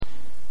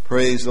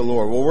Praise the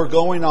Lord. Well, we're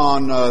going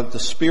on the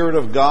Spirit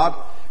of God,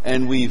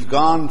 and we've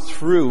gone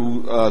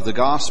through the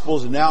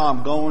Gospels, and now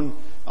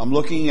I'm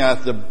looking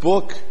at the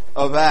book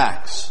of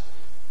Acts,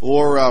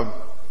 or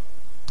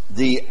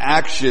the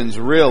actions,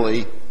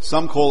 really.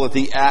 Some call it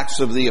the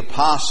Acts of the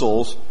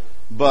Apostles,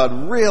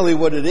 but really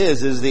what it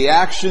is the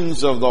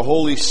actions of the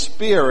Holy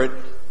Spirit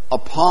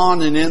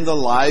upon and in the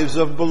lives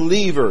of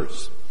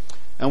believers.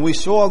 And we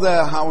saw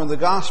that how in the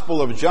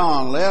Gospel of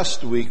John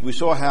last week, we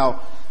saw how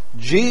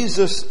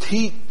Jesus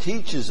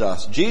teaches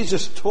us,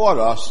 Jesus taught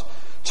us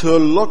to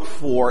look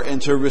for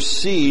and to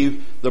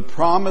receive the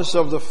promise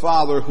of the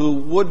Father, who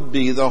would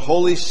be the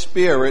Holy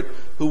Spirit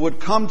who would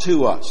come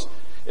to us.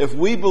 If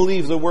we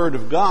believe the Word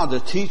of God, the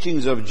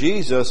teachings of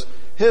Jesus,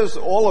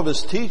 all of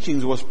His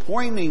teachings was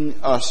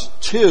pointing us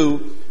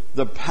to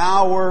the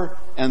power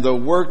and the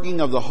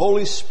working of the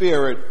Holy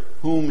Spirit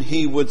whom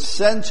He would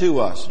send to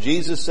us.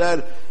 Jesus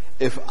said,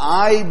 if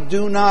I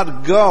do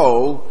not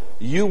go,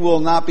 you will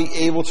not be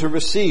able to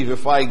receive.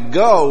 If I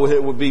go,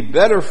 it will be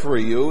better for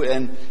you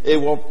and it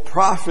will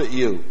profit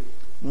you.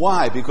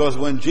 Why? Because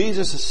when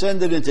Jesus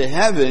ascended into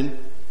heaven,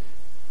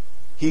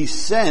 He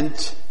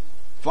asked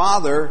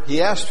Father,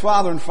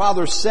 and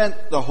Father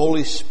sent the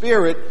Holy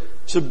Spirit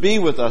to be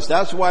with us.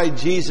 That's why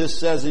Jesus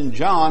says in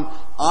John,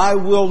 I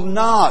will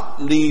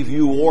not leave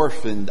you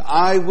orphaned.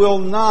 I will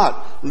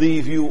not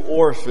leave you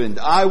orphaned.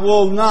 I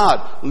will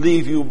not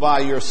leave you by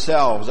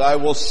yourselves. I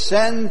will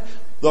send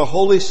the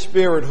Holy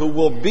Spirit who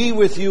will be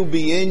with you,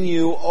 be in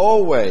you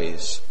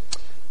always.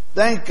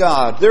 Thank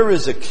God, there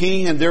is a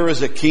king and there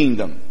is a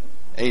kingdom.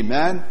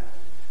 Amen.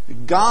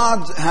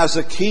 God has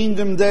a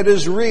kingdom that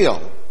is real.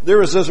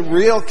 There is a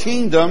real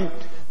kingdom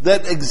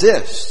that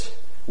exists.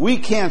 We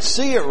can't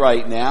see it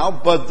right now,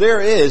 but there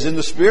is, in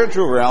the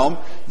spiritual realm,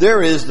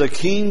 there is the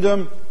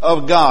kingdom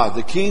of God,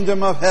 the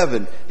kingdom of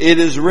heaven. It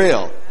is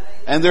real.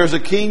 And there's a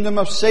kingdom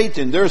of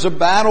Satan. There's a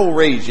battle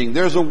raging.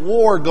 There's a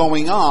war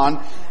going on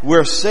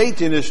where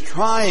Satan is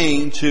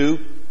trying to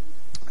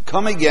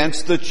come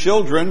against the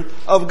children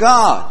of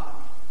God.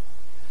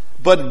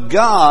 But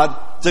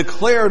God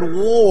declared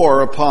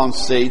war upon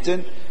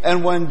Satan,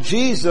 and when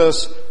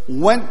Jesus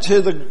went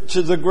to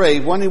the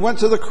grave, when He went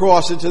to the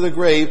cross and to the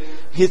grave,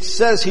 it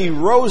says He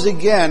rose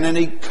again and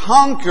He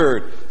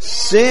conquered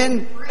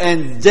sin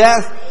and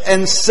death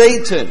and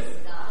Satan.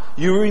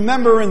 You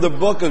remember in the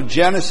book of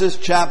Genesis,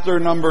 chapter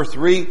number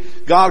 3,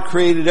 God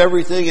created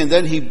everything, and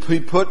then He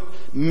put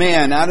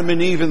man, Adam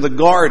and Eve, in the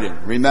garden,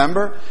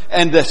 remember?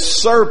 And the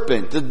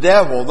serpent, the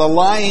devil, the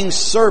lying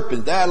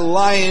serpent, that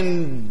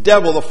lying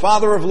devil, the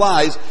father of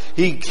lies,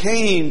 he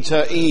came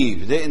to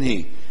Eve, didn't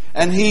he?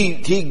 And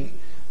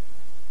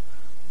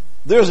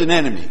there's an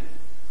enemy.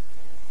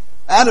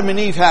 Adam and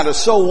Eve had it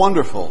so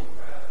wonderful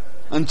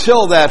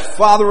until that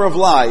father of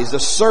lies, the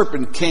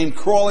serpent, came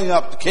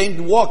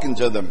walking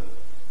to them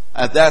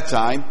at that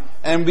time,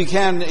 and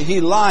he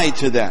lied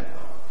to them.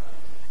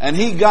 And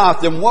he got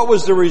them. What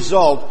was the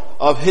result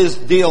of his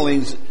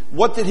dealings?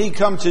 What did he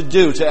come to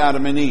do to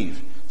Adam and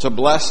Eve? To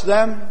bless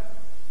them?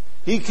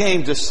 He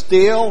came to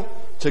steal,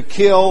 to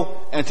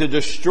kill, and to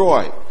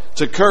destroy,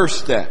 to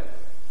curse them.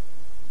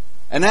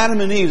 And Adam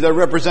and Eve, that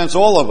represents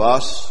all of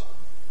us,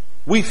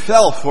 we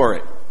fell for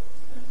it.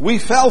 We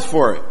fell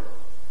for it.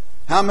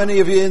 How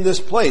many of you in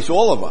this place,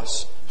 all of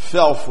us,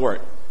 fell for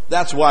it?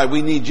 That's why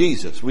we need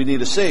Jesus. We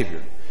need a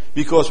Savior.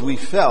 Because we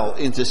fell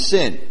into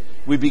sin.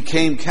 We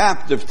became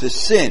captive to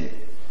sin.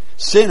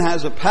 Sin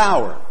has a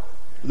power.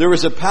 There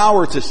is a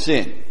power to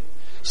sin.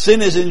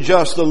 Sin isn't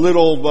just a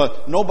little,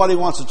 but nobody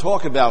wants to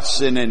talk about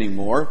sin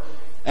anymore.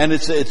 And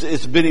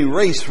it's been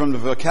erased from the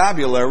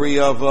vocabulary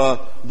of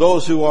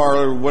those who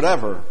are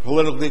whatever,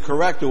 politically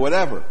correct or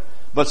whatever.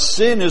 But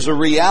sin is a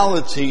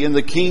reality in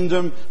the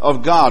kingdom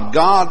of God.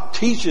 God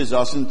teaches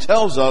us and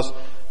tells us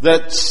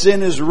that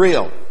sin is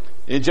real.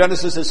 In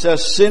Genesis it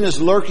says, sin is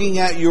lurking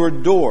at your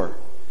door,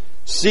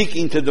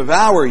 seeking to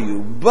devour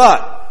you,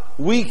 but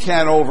we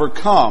can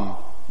overcome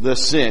the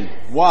sin.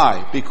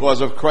 Why?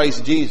 Because of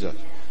Christ Jesus.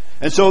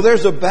 And so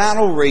there's a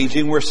battle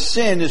raging where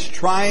sin is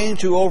trying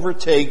to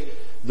overtake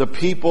the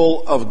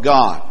people of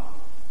God.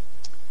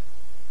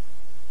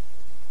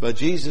 But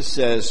Jesus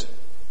says,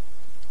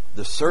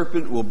 the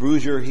serpent will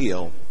bruise your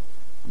heel,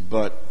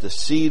 but the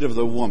seed of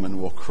the woman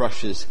will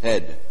crush his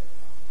head.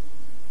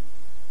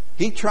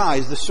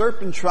 The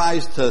serpent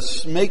tries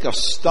to make us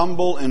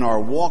stumble in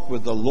our walk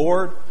with the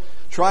Lord,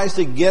 tries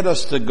to get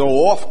us to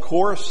go off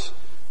course,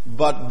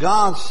 but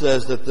God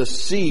says that the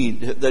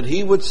seed that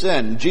He would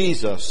send,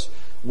 Jesus,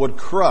 would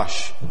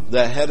crush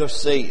the head of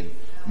Satan.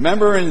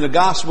 Remember in the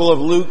Gospel of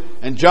Luke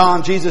and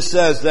John, Jesus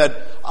says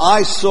that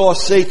I saw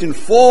Satan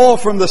fall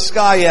from the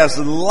sky as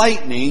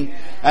lightning,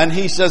 and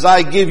He says,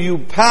 I give you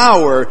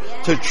power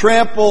to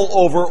trample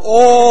over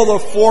all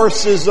the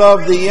forces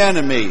of the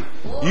enemy.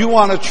 You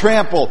want to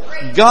trample.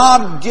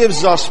 God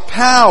gives us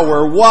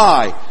power.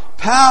 Why?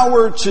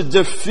 Power to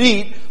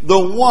defeat the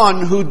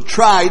one who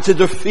tried to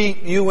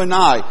defeat you and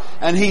I.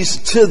 And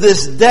he's to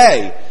this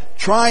day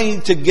trying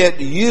to get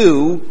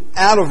you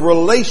out of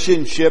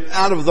relationship,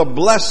 out of the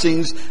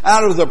blessings,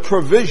 out of the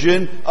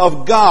provision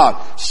of God.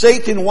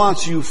 Satan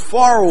wants you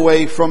far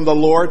away from the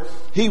Lord.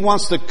 He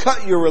wants to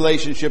cut your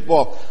relationship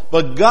off.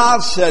 But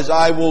God says,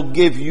 I will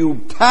give you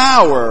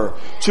power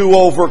to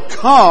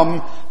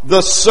overcome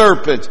the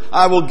serpent.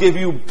 I will give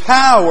you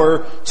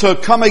power to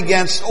come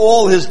against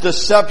all his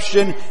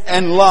deception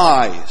and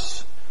lies.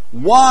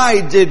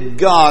 Why did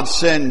God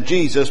send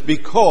Jesus?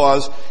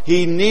 Because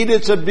he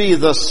needed to be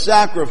the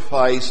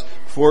sacrifice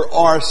for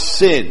our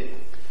sin.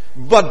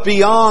 But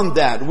beyond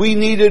that, we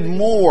needed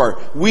more.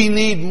 We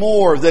need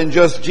more than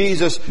just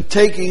Jesus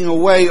taking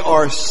away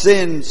our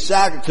sin,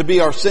 to be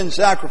our sin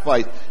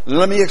sacrifice.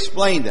 Let me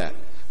explain that.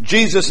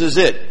 Jesus is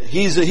it.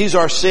 He's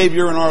our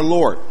Savior and our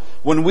Lord.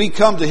 When we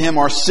come to him,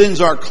 our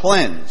sins are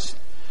cleansed.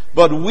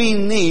 But we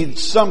need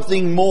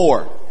something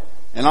more.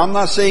 And I'm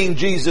not saying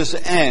Jesus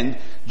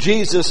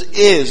Jesus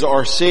is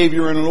our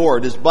Savior and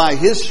Lord. It's by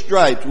his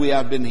stripes we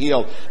have been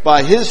healed.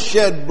 By his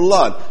shed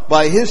blood,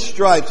 by his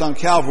stripes on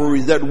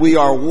Calvary, that we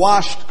are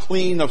washed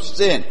clean of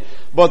sin.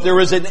 But there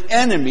is an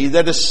enemy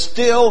that is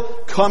still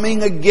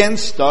coming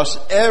against us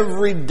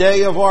every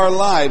day of our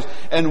lives.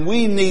 And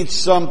we need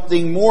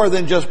something more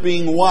than just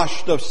being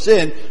washed of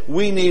sin.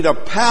 We need a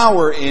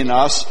power in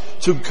us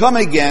to come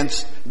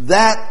against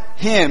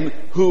him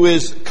who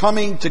is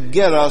coming to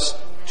get us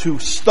to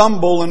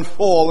stumble and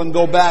fall and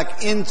go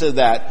back into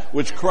that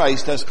which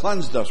Christ has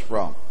cleansed us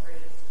from.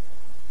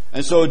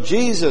 And so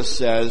Jesus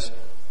says,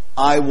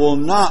 I will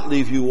not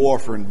leave you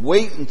orphaned.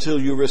 Wait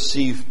until you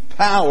receive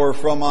power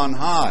from on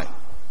high.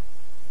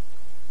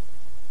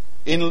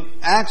 In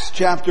Acts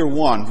chapter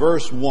 1,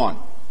 verse 1,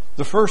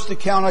 the first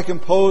account I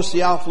composed,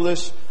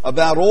 Theophilus,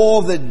 about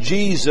all that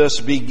Jesus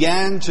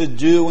began to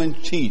do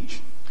and teach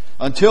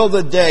until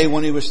the day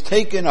when he was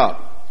taken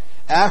up,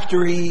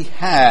 after he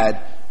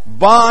had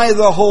by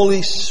the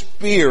Holy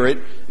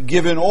Spirit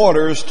given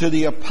orders to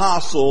the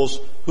apostles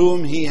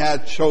whom he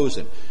had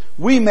chosen.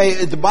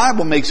 The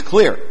Bible makes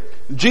clear,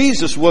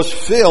 Jesus was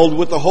filled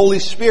with the Holy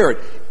Spirit.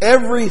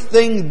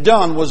 Everything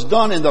done was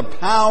done in the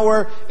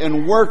power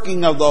and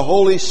working of the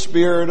Holy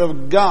Spirit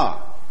of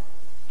God.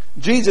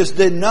 Jesus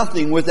did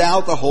nothing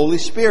without the Holy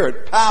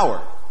Spirit.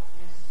 Power.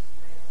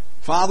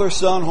 Father,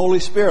 Son, Holy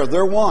Spirit,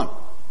 they're one.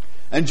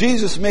 And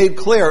Jesus made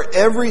clear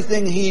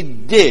everything he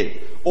did,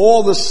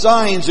 all the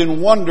signs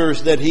and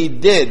wonders that he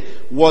did,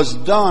 was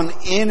done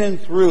in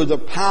and through the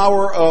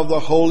power of the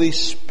Holy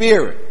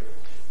Spirit.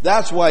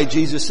 That's why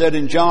Jesus said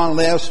in John,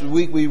 last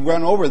week we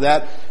went over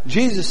that,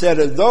 Jesus said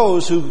that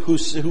those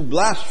who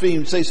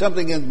blaspheme, say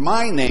something in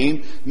my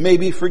name, may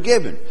be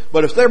forgiven.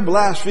 But if they're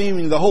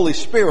blaspheming the Holy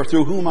Spirit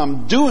through whom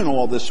I'm doing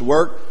all this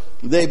work,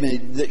 they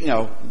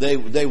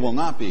will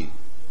not be.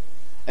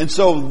 And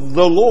so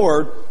the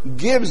Lord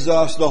gives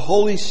us the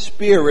Holy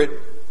Spirit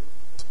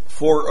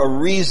for a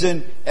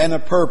reason and a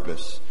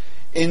purpose.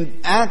 In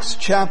Acts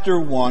chapter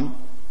 1,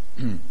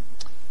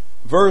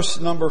 verse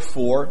number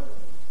 4,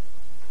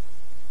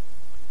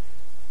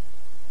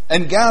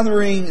 and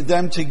gathering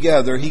them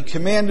together, he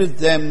commanded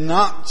them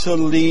not to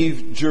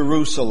leave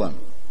Jerusalem,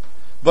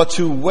 but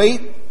to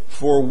wait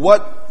for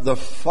what the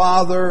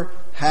Father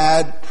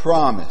had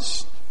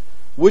promised,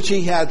 which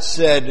he had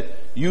said,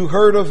 you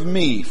heard of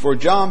me, for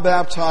John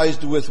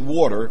baptized with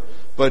water,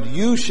 but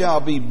you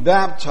shall be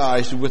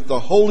baptized with the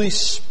Holy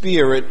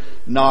Spirit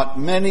not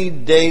many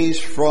days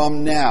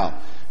from now.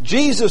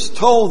 Jesus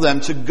told them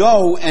to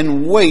go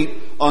and wait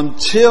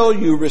until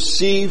you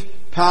receive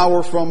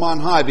power from on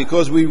high,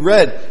 because we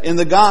read in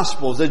the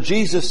Gospels that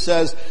Jesus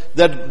says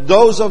that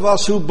those of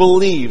us who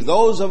believe,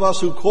 those of us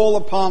who call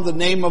upon the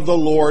name of the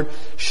Lord,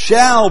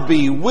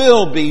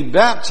 will be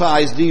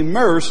baptized,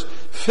 immersed,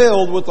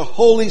 filled with the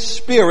Holy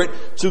Spirit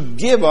to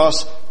give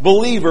us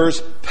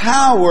believers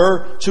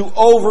power to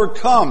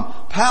overcome,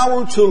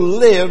 power to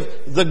live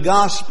the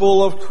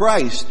gospel of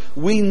Christ.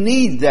 We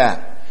need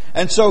that.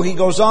 And so he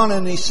goes on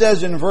and he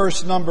says in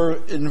verse number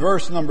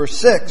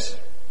 6,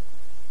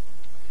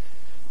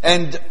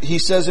 and he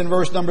says in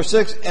verse number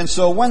 6, and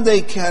so when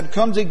they had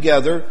come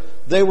together,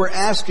 they were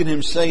asking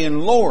him, saying,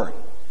 Lord,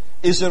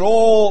 is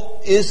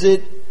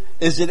it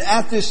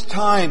at this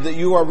time that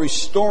you are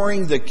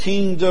restoring the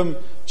kingdom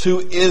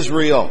to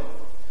Israel?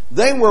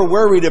 They were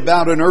worried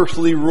about an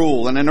earthly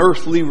rule and an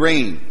earthly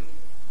reign.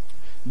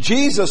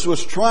 Jesus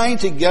was trying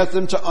to get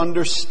them to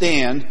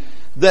understand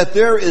that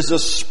there is a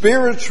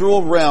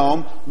spiritual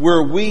realm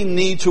where we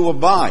need to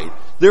abide.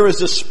 There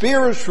is a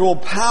spiritual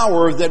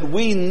power that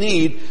we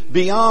need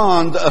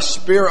beyond a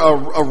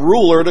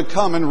ruler to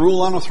come and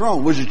rule on a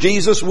throne, which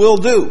Jesus will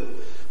do.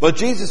 But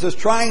Jesus is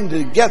trying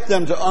to get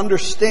them to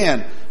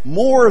understand,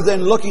 more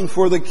than looking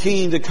for the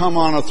king to come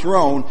on a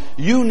throne,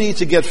 you need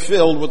to get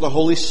filled with the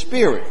Holy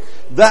Spirit.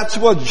 That's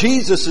what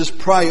Jesus'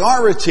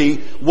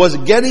 priority was,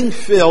 getting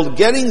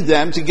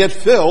them to get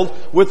filled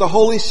with the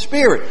Holy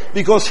Spirit.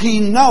 Because He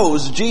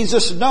knows,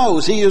 Jesus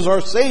knows, He is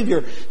our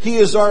Savior, He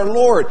is our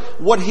Lord.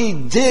 What He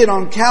did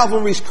on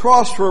Calvary's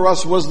cross for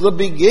us was the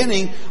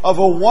beginning of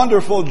a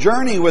wonderful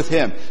journey with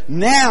Him.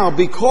 Now,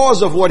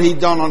 because of what He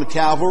done on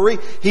Calvary,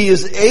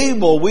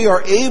 we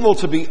are able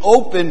to be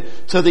open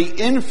to the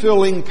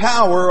infilling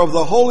power of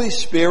the Holy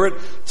Spirit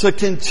to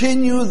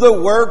continue the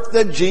work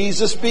that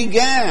Jesus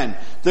began,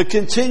 to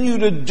continue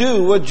to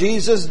do what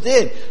Jesus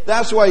did.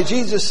 That's why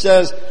Jesus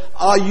says,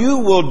 you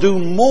will do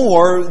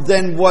more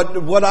than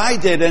what I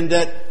did, and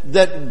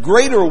that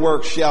greater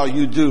works shall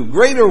you do.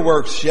 Greater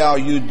works shall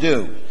you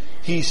do,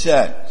 He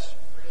says.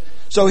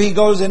 So He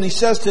goes and He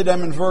says to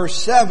them in verse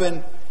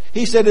 7,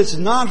 He said, it's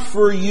not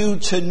for you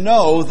to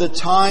know the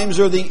times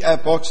or the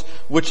epochs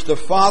which the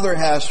Father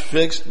has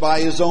fixed by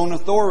His own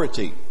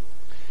authority.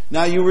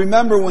 Now you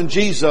remember when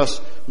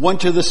Jesus went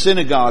to the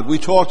synagogue, we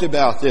talked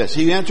about this.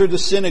 He entered the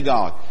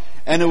synagogue,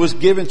 and it was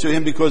given to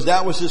Him because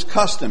that was His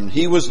custom.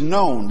 He was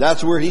known.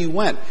 That's where He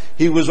went.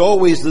 He was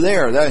always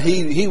there.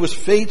 He was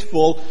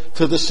faithful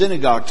to the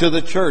synagogue, to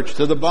the church,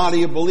 to the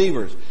body of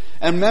believers.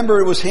 And remember,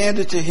 it was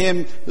handed to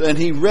Him, and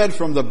He read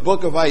from the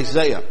book of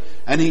Isaiah.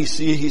 And he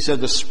said,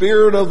 the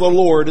Spirit of the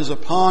Lord is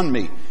upon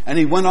me. And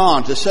He went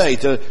on to say,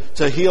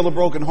 to heal the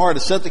broken heart, to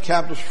set the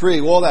captives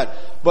free, all that.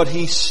 But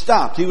He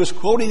stopped. He was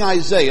quoting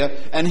Isaiah,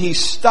 and He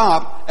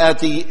stopped at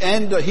the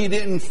end. He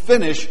didn't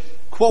finish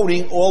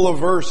quoting all of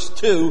verse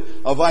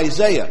 2 of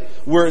Isaiah,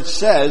 where it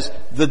says,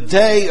 the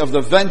day of the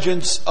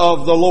vengeance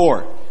of the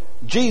Lord.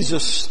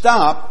 Jesus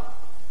stopped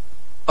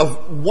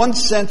of one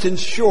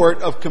sentence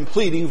short of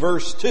completing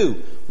verse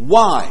 2.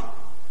 Why?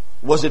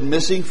 Was it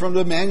missing from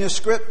the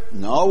manuscript?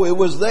 No, it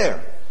was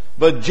there.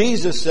 But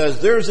Jesus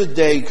says, there's a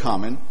day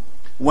coming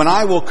when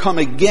I will come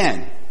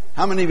again.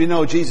 How many of you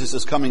know Jesus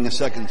is coming a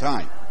second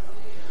time?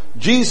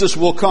 Jesus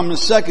will come a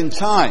second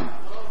time.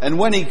 And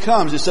when He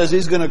comes, it says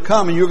He's going to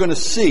come, and you're going to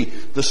see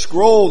the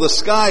scroll, the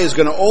sky is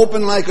going to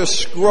open like a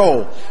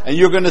scroll, and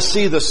you're going to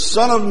see the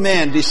Son of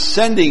Man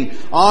descending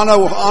on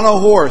a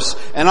horse,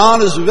 and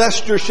on His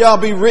vesture shall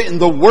be written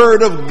the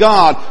Word of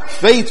God,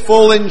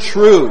 faithful and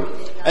true.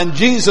 And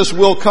Jesus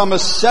will come a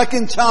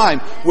second time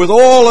with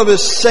all of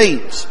His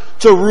saints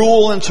to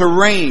rule and to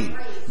reign.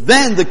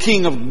 Then the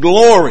King of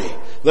Glory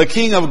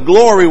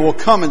will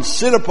come and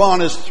sit upon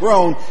His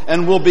throne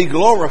and will be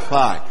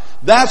glorified.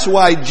 That's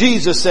why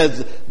Jesus said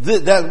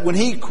that when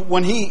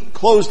he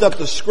closed up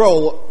the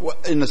scroll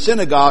in the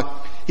synagogue,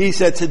 He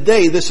said,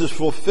 today this is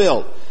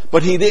fulfilled.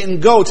 But He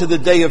didn't go to the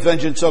day of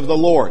vengeance of the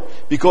Lord,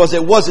 because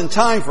it wasn't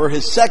time for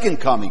His second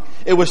coming.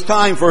 It was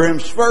time for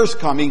His first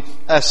coming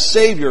as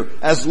Savior,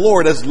 as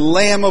Lord, as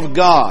Lamb of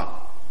God.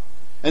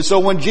 And so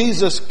when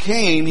Jesus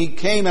came, He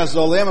came as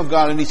the Lamb of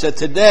God, and He said,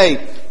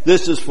 today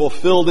this is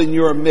fulfilled in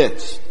your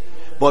midst.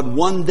 But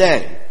one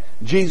day,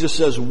 Jesus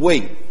says,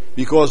 wait,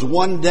 because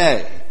one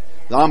day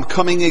I'm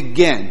coming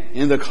again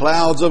in the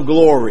clouds of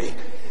glory,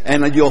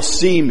 and you'll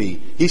see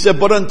me. He said,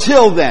 but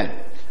until then,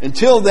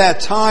 until that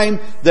time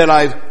that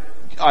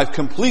I've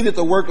completed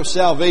the work of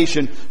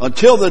salvation,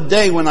 until the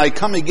day when I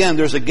come again,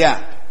 there's a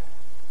gap.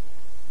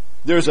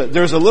 There's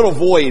a little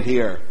void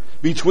here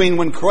between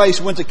when Christ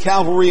went to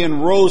Calvary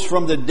and rose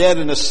from the dead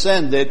and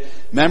ascended.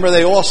 Remember,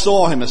 they all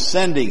saw Him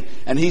ascending.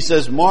 And He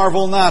says,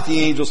 marvel not,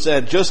 the angel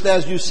said, just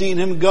as you've seen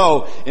Him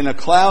go in a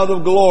cloud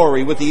of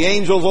glory with the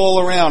angels all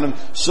around Him,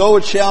 so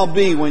it shall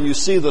be when you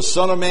see the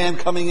Son of Man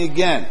coming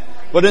again.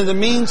 But in the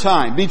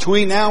meantime,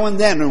 between now and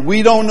then, and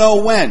we don't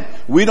know when,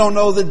 we don't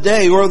know the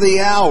day or the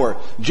hour,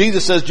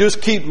 Jesus says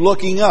just keep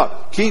looking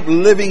up, keep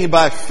living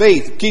by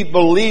faith, keep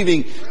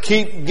believing,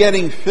 keep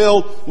getting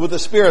filled with the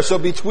Spirit. So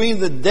between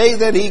the day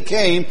that He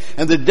came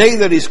and the day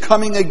that He's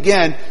coming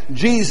again,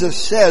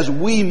 Jesus says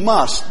we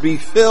must be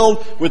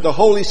filled with the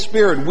Holy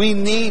Spirit. We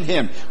need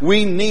Him.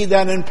 We need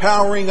that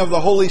empowering of the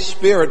Holy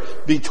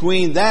Spirit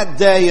between that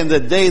day and the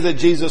day that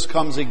Jesus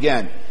comes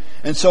again.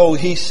 And so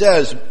He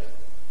says,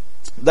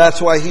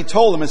 that's why He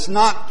told them, it's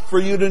not for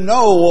you to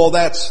know all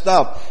that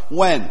stuff.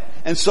 When?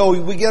 And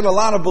so we get a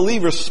lot of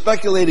believers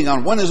speculating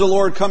on when is the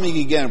Lord coming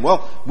again.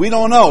 Well, we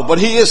don't know, but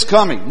He is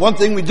coming. One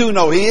thing we do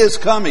know, He is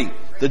coming.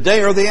 The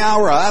day or the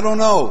hour, I don't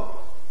know.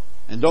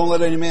 And don't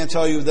let any man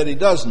tell you that he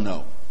doesn't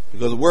know.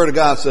 Because the Word of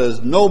God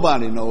says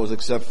nobody knows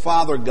except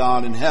Father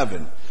God in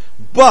heaven.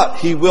 But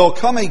He will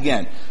come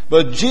again.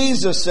 But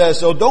Jesus says,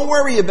 so don't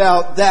worry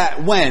about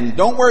that when.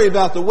 Don't worry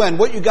about the when.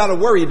 What you got to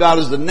worry about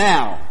is the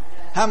now.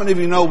 How many of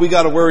you know we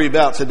got to worry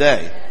about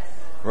today?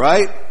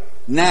 Right?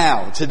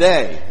 Now,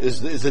 today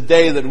is the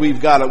day that we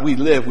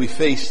live, we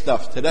face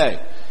stuff today.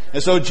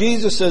 And so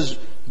Jesus says,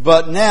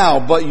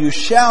 but you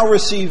shall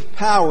receive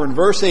power. In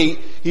verse 8,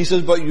 He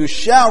says, but you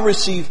shall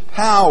receive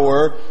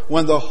power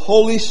when the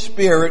Holy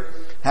Spirit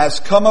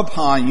has come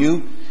upon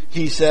you.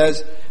 He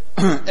says,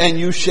 and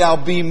you shall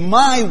be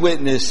my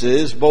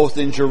witnesses both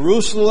in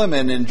Jerusalem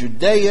and in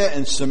Judea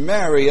and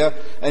Samaria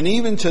and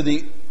even to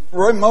the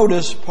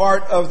remotest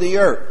part of the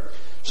earth.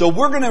 So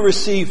we're going to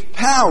receive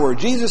power.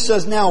 Jesus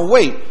says, now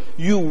wait,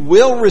 you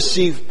will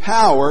receive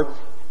power.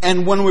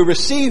 And when we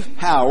receive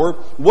power,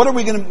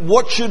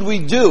 what should we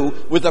do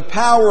with the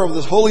power of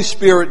the Holy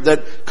Spirit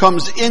that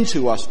comes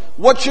into us?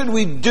 What should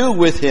we do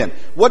with Him?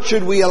 What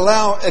should we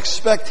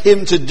expect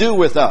Him to do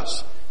with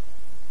us?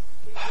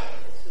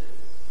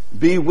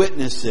 Be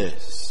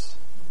witnesses.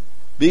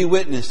 Be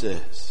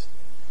witnesses.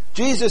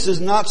 Jesus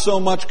is not so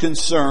much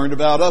concerned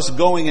about us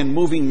going and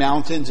moving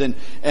mountains and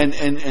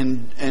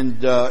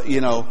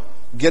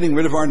getting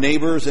rid of our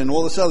neighbors and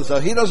all this other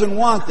stuff. He doesn't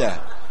want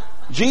that.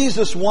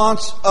 Jesus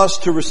wants us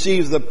to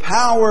receive the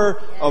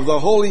power of the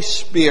Holy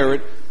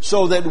Spirit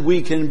so that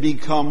we can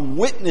become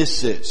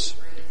witnesses.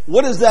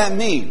 What does that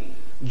mean?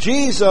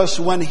 Jesus,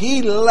 when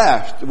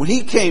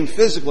He came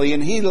physically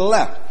and He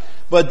left,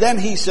 but then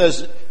He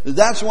says,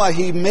 that's why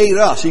He made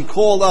us. He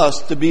called us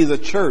to be the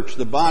church,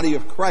 the body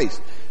of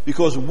Christ.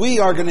 Because we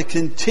are going to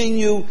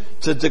continue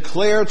to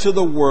declare to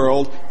the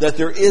world that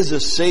there is a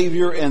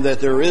Savior and that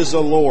there is a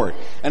Lord.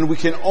 And we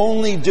can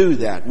only do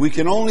that. We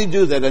can only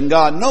do that. And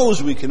God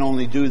knows we can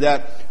only do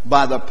that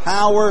by the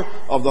power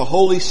of the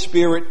Holy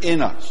Spirit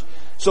in us.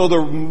 So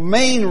the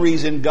main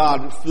reason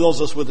God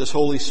fills us with His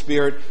Holy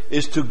Spirit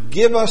is to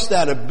give us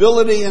that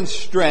ability and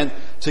strength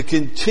to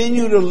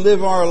continue to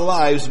live our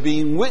lives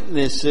being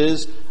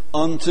witnesses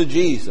unto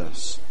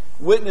Jesus.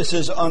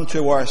 Witnesses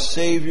unto our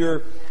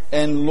Savior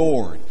and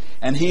Lord.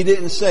 And He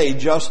didn't say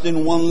just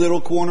in one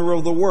little corner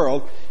of the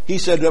world. He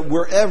said that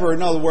wherever,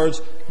 in other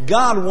words,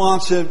 God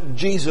wants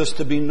Jesus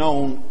to be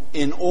known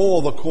in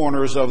all the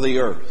corners of the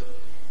earth.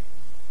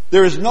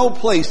 There is no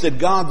place that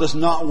God does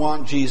not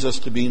want Jesus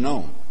to be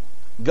known.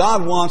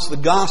 God wants the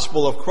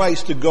gospel of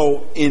Christ to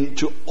go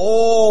into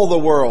all the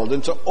world,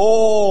 into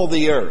all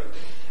the earth.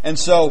 And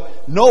so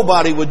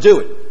nobody would do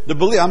it.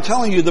 I'm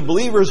telling you, the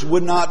believers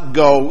would not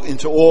go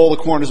into all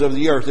the corners of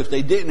the earth if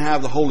they didn't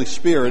have the Holy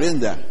Spirit in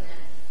them.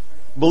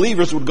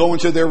 Believers would go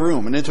into their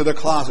room and into their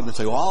closet and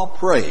say, well, I'll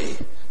pray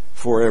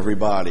for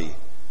everybody.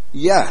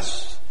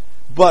 Yes.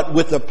 But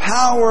with the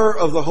power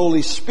of the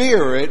Holy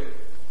Spirit,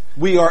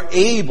 we are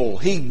able.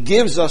 He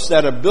gives us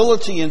that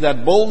ability and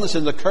that boldness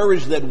and the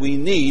courage that we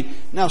need.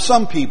 Now,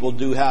 some people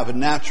do have a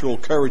natural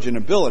courage and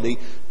ability,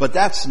 but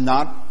that's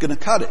not going to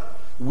cut it.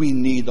 We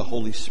need the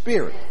Holy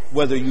Spirit.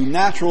 Whether you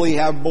naturally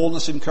have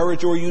boldness and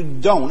courage or you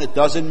don't, it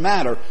doesn't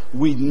matter.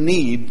 We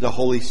need the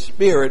Holy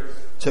Spirit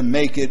to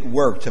make it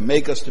work, to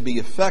make us to be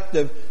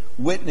effective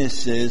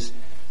witnesses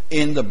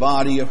in the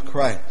body of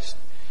Christ.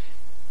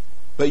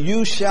 But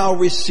you shall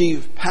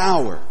receive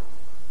power.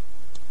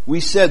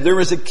 We said there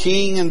is a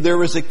king and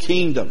there is a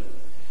kingdom.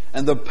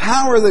 And the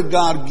power that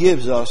God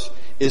gives us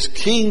is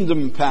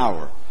kingdom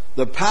power.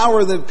 The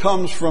power that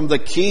comes from the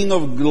King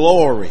of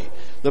glory.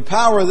 The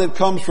power that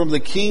comes from the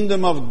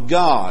kingdom of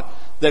God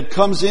that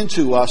comes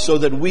into us so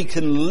that we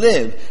can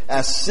live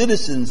as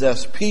citizens,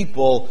 as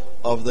people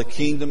of the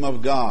kingdom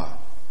of God.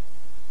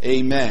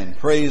 Amen.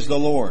 Praise the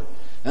Lord.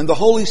 And the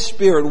Holy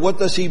Spirit, what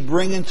does He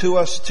bring into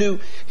us too?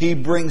 He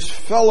brings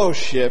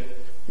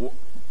fellowship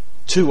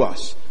to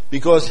us.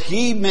 Because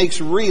He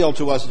makes real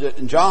to us.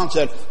 John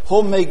said,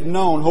 He'll make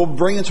known, He'll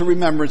bring into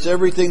remembrance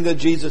everything that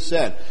Jesus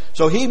said.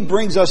 So He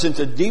brings us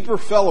into deeper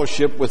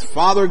fellowship with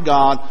Father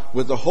God,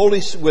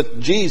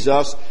 with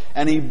Jesus,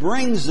 and He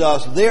brings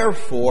us,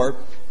 therefore,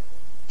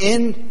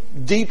 in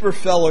deeper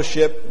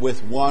fellowship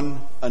with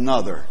one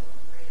another,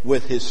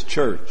 with His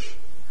church,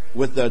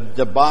 with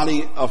the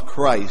body of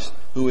Christ,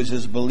 who is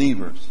His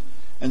believers.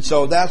 And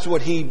so that's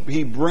what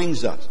He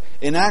brings us.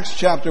 In Acts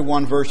chapter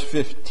 1, verse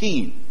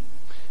 15,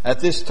 at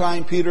this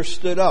time Peter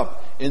stood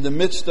up in the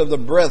midst of the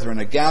brethren.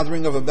 A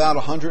gathering of about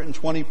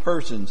 120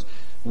 persons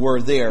were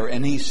there,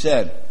 and he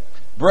said,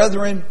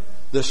 Brethren,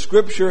 the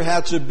scripture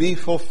had to be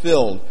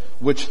fulfilled,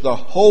 which the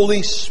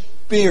Holy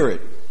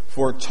Spirit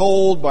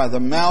foretold by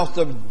the mouth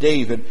of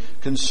David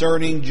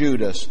concerning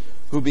Judas,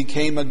 who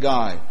became a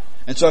guide.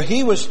 And so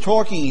he was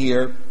talking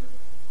here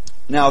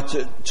now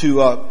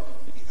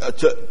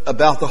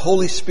about the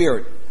Holy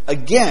Spirit.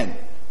 Again,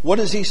 what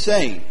is he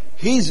saying?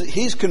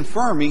 He's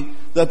confirming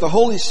that the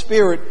Holy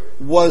Spirit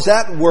was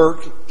at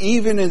work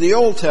even in the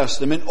Old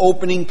Testament,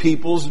 opening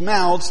people's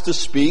mouths to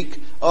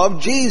speak of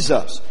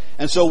Jesus.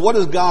 And so what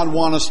does God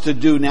want us to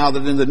do now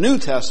that in the New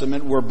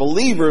Testament we're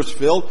believers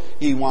filled?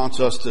 He wants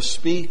us to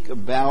speak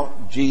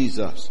about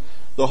Jesus.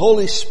 The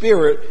Holy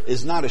Spirit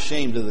is not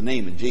ashamed of the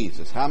name of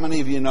Jesus. How many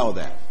of you know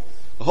that?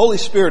 The Holy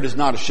Spirit is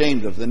not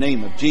ashamed of the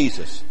name of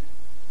Jesus.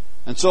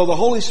 And so the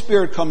Holy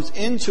Spirit comes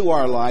into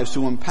our lives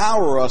to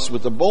empower us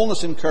with the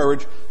boldness and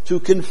courage to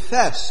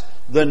confess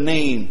the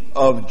name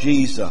of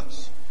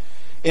Jesus.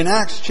 In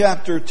Acts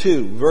chapter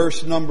 2,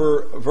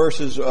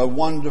 verses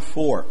 1 to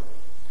 4.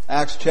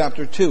 Acts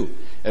chapter 2.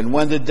 And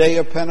when the day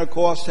of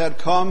Pentecost had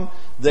come,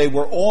 they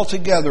were all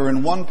together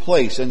in one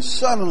place, and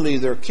suddenly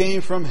there came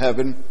from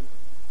heaven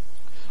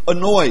a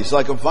noise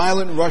like a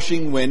violent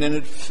rushing wind, and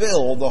it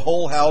filled the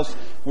whole house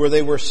where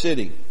they were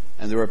sitting.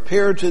 And there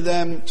appeared to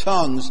them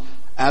tongues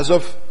as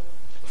of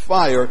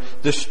fire,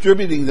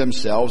 distributing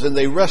themselves, and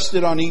they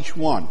rested on each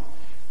one.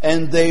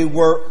 And they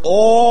were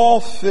all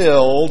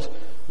filled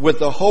with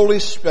the Holy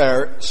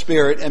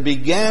Spirit and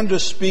began to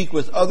speak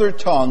with other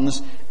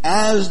tongues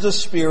as the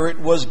Spirit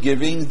was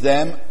giving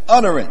them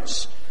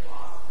utterance.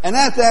 And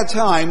at that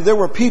time, there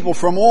were people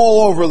from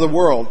all over the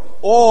world,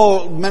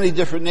 many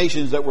different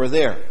nations that were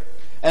there.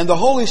 And the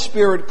Holy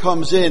Spirit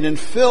comes in and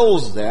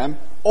fills them,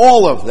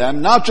 all of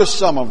them, not just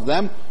some of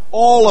them,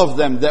 all of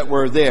them that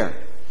were there.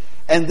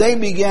 And they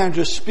began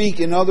to speak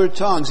in other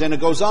tongues. And it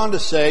goes on to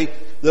say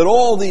that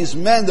all these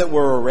men that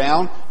were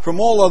around from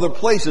all other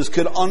places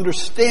could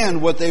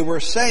understand what they were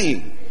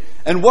saying.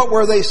 And what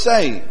were they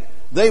saying?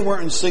 They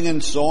weren't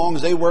singing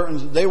songs. They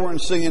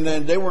weren't singing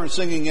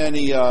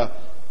any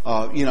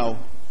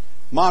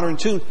modern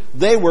tunes.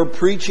 They were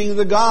preaching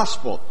the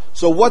gospel.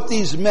 So what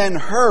these men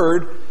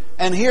heard,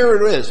 and here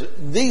it is,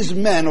 these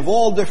men of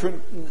all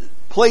different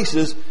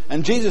places,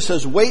 and Jesus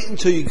says, wait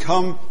until you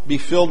come be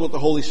filled with the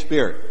Holy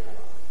Spirit.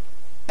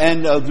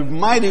 And the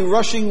mighty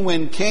rushing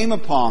wind came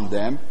upon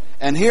them,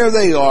 and here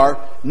they are.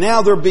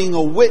 Now they're being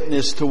a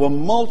witness to a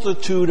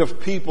multitude of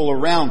people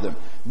around them.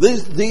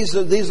 These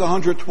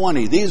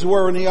 120, these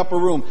were in the upper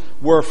room,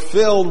 were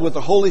filled with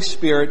the Holy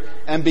Spirit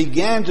and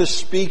began to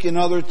speak in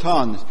other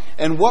tongues.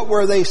 And what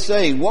were they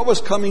saying? What was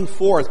coming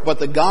forth but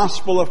the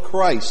gospel of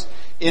Christ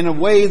in a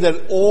way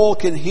that all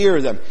can hear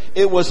them?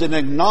 It was an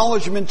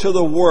acknowledgement to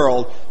the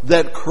world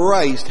that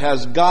Christ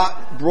has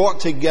brought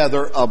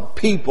together a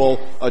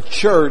people, a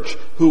church,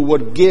 who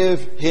would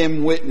give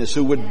Him witness,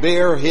 who would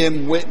bear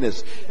Him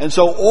witness. And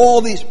so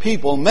all these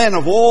people, men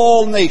of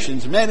all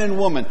nations, men and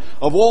women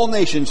of all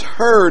nations,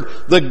 heard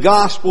the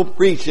gospel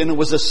preached, and it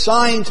was a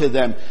sign to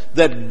them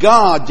that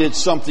God did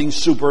something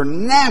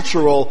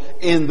supernatural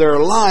in their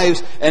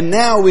lives, and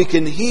now we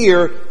can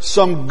hear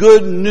some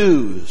good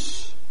news.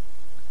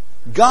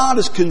 God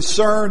is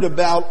concerned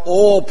about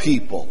all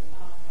people,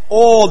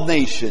 all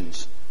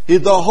nations,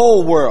 the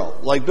whole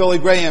world. Like Billy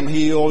Graham,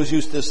 he always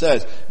used to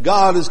say,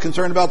 God is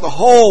concerned about the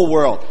whole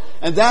world.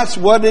 And that's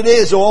what it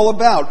is all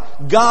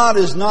about. God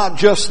is not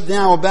just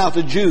now about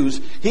the Jews.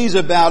 He's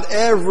about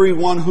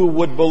everyone who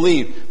would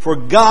believe. For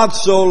God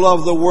so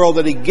loved the world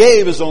that He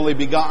gave His only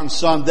begotten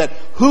Son, that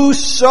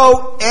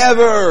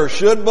whosoever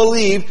should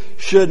believe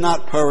should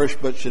not perish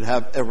but should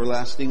have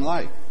everlasting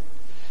life.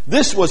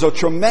 This was a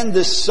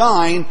tremendous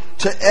sign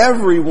to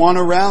everyone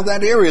around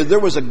that area. There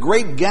was a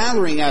great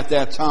gathering at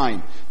that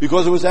time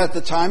because it was at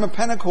the time of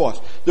Pentecost.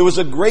 There was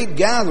a great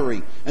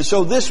gathering. And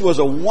so this was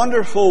a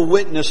wonderful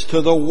witness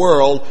to the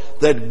world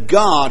that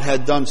God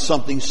had done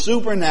something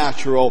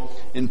supernatural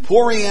in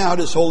pouring out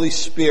His Holy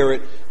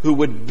Spirit, who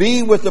would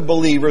be with the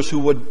believers, who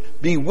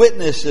would be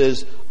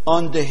witnesses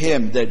unto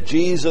Him that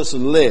Jesus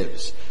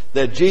lives,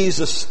 that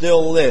Jesus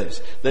still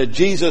lives, that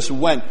Jesus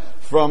went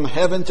from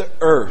heaven to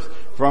earth,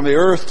 from the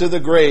earth to the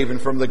grave, and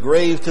from the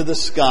grave to the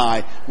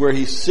sky, where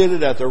He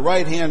sitteth at the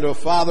right hand of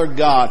Father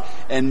God.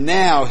 And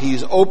now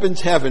He's opened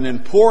heaven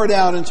and poured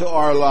out into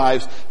our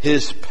lives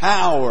His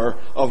power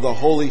of the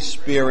Holy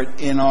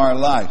Spirit in our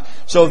lives.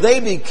 So they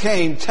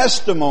became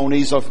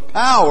testimonies of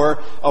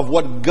power of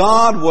what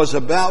God was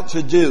about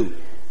to do.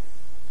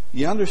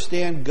 You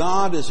understand,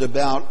 God is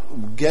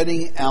about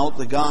getting out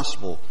the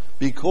gospel,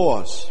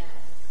 because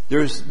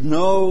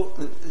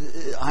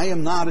I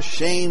am not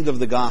ashamed of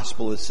the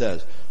gospel, it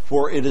says.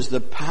 For it is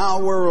the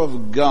power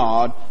of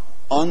God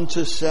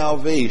unto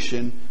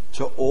salvation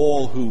to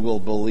all who will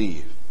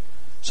believe.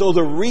 So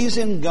the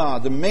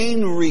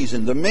main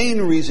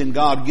reason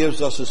God gives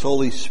us His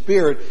Holy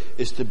Spirit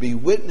is to be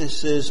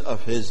witnesses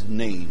of His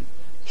name,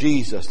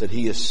 Jesus, that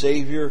He is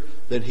Savior,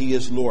 that He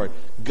is Lord.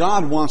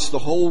 God wants the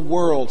whole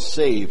world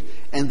saved,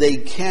 and they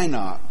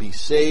cannot be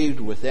saved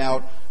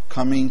without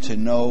coming to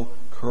know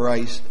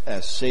Christ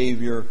as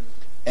Savior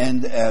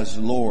and as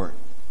Lord.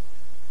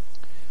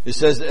 It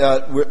says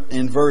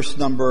in verse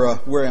number,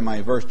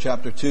 Verse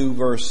chapter 2,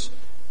 verse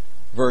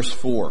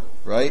 4,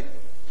 right?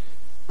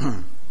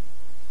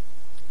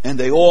 And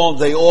they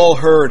all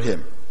heard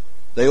Him.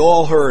 They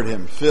all heard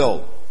Him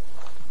filled.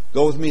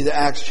 Go with me to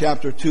Acts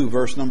chapter 2,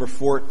 verse number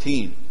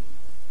 14.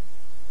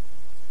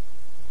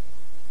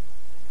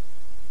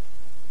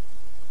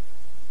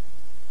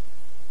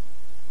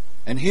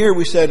 And here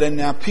we said, and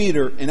now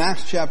Peter, in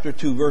Acts chapter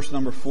 2, verse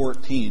number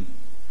 14,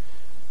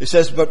 it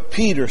says, but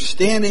Peter,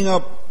 standing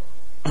up,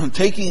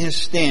 taking his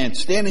stand,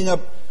 standing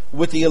up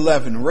with the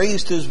 11,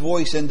 raised his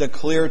voice and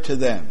declared to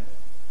them.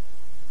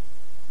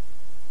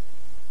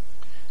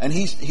 And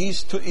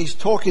he's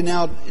talking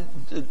out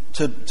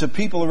to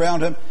people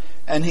around him,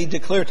 and he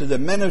declared to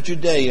them, men of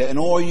Judea and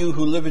all you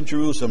who live in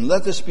Jerusalem,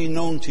 let this be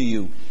known to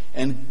you,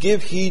 and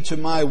give heed to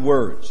my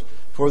words.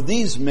 For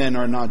these men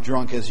are not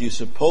drunk as you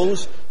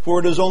suppose, for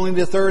it is only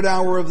the third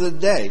hour of the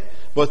day.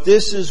 But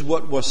this is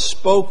what was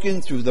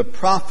spoken through the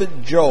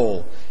prophet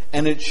Joel.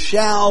 And it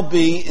shall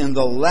be in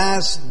the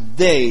last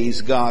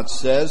days, God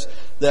says,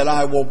 that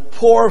I will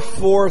pour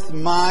forth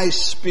my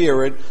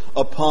Spirit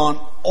upon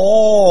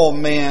all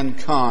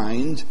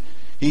mankind,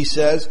 He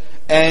says,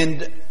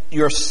 and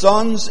your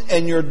sons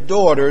and your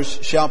daughters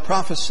shall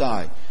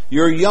prophesy.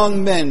 Your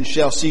young men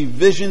shall see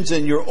visions,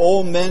 and your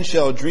old men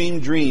shall dream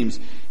dreams.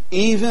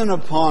 even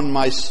upon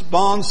my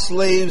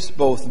bondslaves,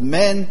 both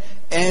men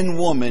and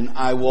women,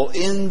 I will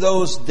in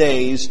those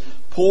days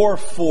pour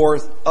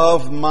forth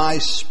of my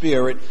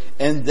Spirit,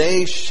 and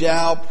they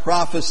shall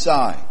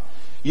prophesy.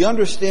 You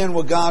understand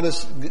what God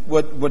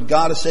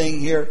is saying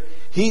here?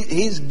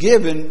 He's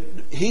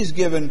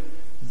given,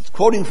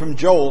 quoting from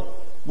Joel,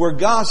 where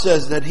God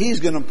says that He's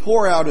going to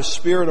pour out His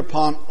Spirit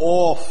upon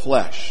all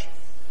flesh.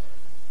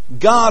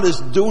 God is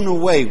doing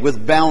away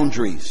with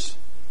boundaries.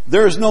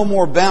 There is no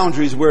more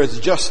boundaries where it's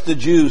just the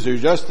Jews or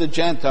just the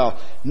Gentile.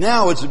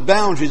 Now it's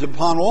boundaries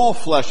upon all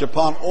flesh,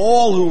 upon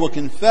all who will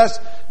confess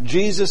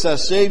Jesus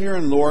as Savior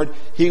and Lord.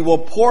 He will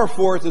pour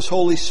forth His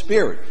Holy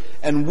Spirit.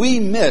 And we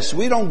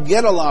don't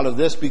get a lot of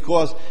this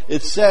because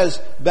it says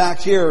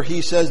back here,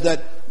 He says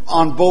that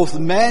on both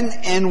men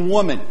and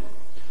women.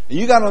 And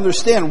you got to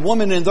understand,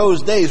 women in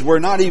those days were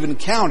not even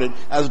counted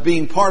as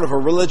being part of a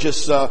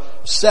religious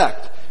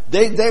sect.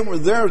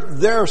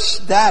 Their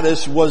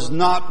status was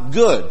not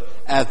good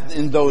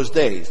in those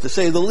days, to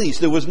say the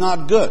least. It was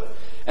not good.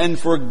 And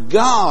for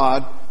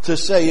God to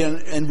say,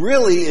 and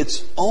really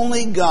it's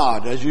only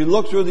God, as you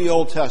look through the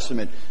Old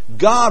Testament,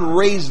 God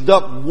raised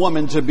up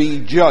women to be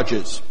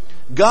judges.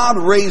 God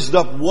raised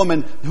up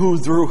women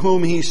through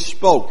whom He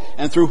spoke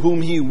and through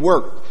whom He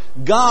worked.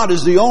 God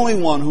is the only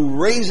one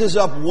who raises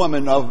up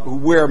women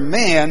where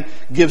man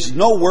gives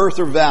no worth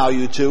or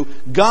value to.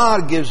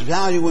 God gives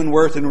value and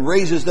worth and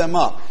raises them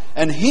up.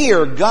 And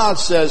here God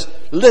says,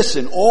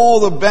 listen, all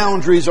the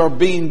boundaries are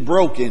being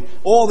broken.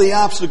 All the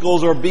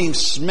obstacles are being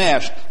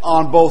smashed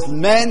on both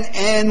men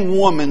and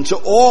women. To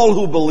all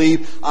who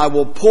believe, I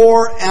will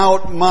pour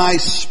out my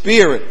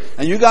Spirit.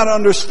 And you got to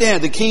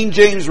understand, the King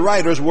James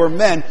writers were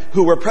men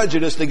who were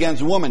prejudiced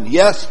against women.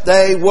 Yes,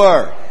 they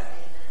were.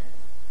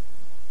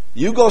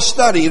 You go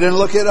study it and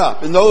look it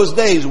up. In those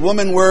days,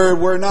 women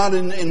were not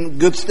in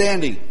good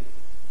standing.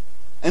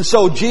 And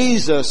so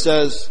Jesus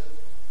says,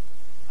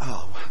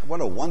 oh,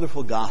 what a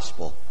wonderful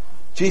gospel.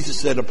 Jesus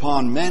said,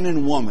 upon men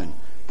and women,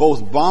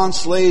 both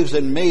bondslaves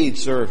and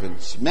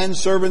maidservants, men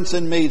servants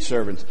and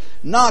maidservants,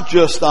 not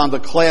just on the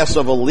class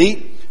of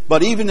elite,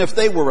 but even if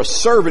they were a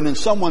servant in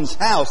someone's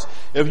house,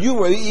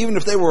 even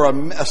if they were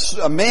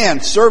a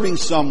man serving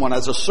someone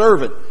as a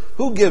servant,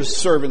 who gives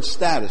servant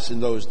status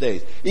in those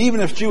days? Even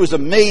if she was a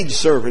maid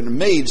servant, a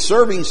maid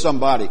serving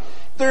somebody,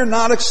 they're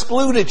not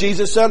excluded,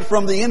 Jesus said,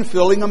 from the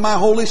infilling of my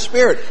Holy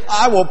Spirit.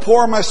 I will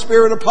pour my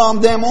Spirit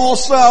upon them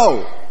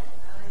also.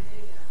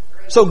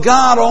 So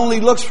God only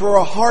looks for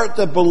a heart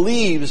that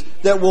believes,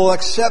 that will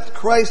accept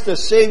Christ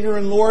as Savior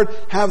and Lord,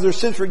 have their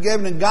sins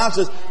forgiven. And God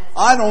says,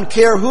 I don't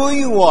care who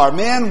you are,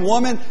 man,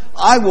 woman,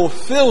 I will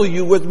fill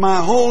you with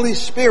my Holy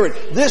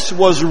Spirit. This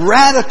was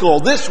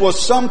radical. This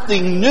was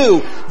something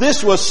new.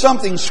 This was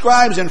something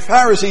scribes and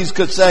Pharisees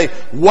could say,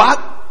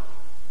 what?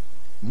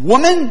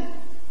 Woman?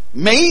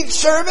 Maid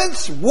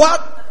servants?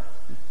 What?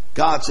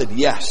 God said,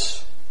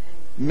 yes.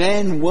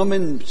 Men,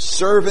 women,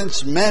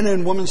 servants, men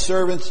and women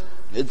servants,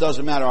 it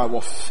doesn't matter. I will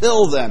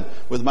fill them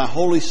with my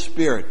Holy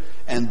Spirit,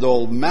 and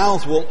their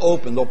mouth will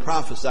open. They'll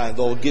prophesy.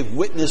 They'll give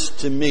witness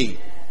to me.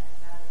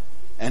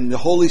 And the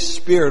Holy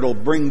Spirit will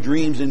bring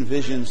dreams and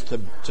visions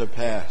to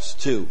pass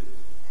too.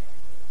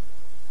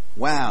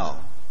 Wow.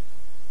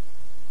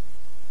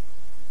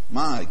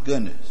 My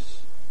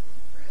goodness.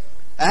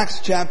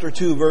 Acts chapter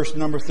 2, verse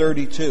number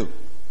 32.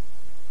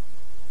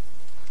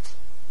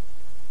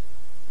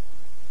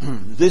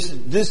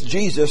 This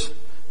Jesus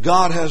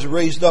God has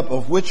raised up,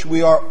 of which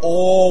we are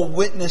all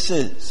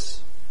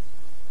witnesses.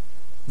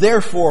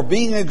 Therefore,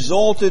 being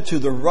exalted to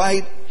the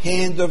right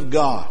hand of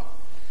God.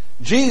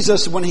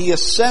 Jesus, when He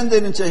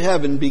ascended into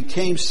heaven,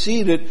 became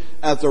seated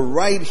at the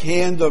right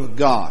hand of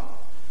God.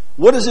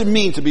 What does it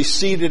mean to be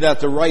seated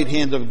at the right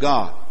hand of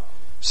God?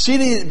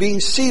 Being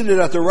seated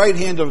at the right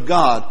hand of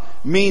God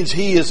means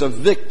He is a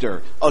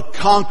victor, a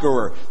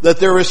conqueror, that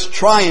there is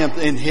triumph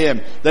in Him,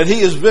 that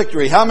He is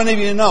victory. How many of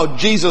you know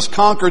Jesus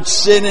conquered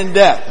sin and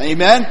death?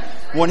 Amen?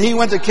 When He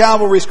went to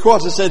Calvary's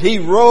cross, it said He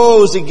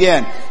rose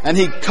again and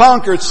He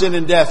conquered sin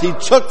and death. He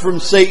took from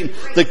Satan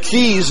the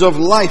keys of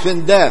life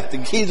and death, the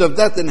keys of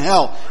death and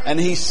hell, and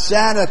He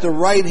sat at the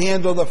right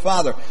hand of the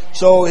Father.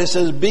 So it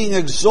says, being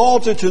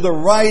exalted to the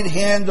right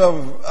hand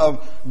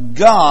of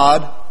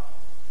God,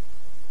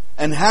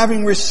 and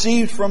having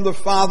received from the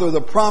Father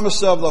the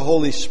promise of the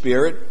Holy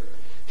Spirit,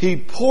 He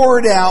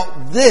poured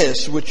out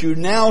this which you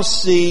now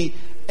see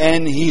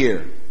and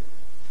hear.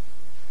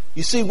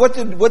 You see, what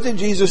did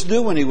Jesus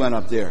do when He went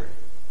up there?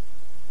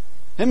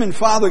 Him and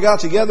Father got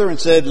together and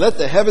said, let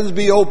the heavens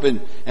be open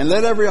and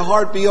let every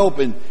heart be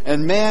open,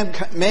 and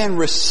man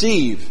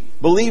receive,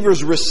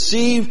 believers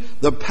receive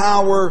the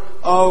power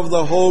of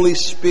the Holy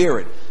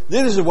Spirit.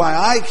 This is why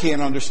I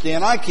can't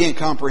understand, I can't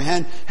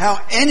comprehend how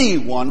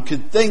anyone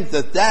could think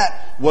that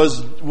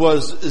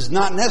is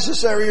not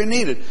necessary or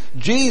needed.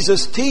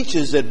 Jesus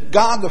teaches it.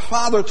 God the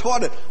Father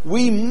taught it.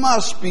 We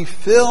must be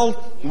filled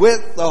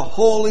with the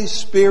Holy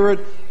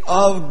Spirit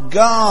of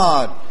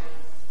God.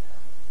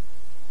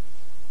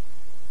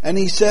 And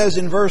He says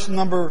in verse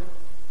number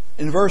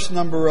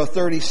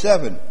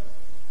 37,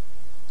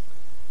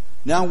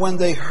 Now when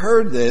they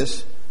heard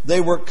this,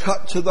 they were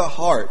cut to the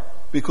heart,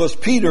 because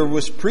Peter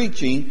was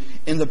preaching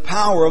in the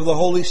power of the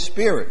Holy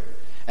Spirit.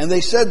 And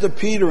they said to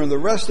Peter and the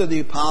rest of the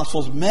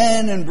apostles,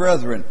 "Men and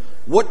brethren,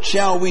 what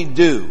shall we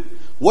do?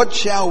 What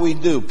shall we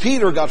do?"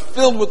 Peter got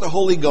filled with the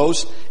Holy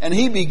Ghost, and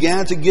he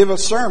began to give a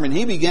sermon.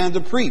 He began to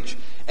preach.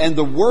 And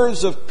the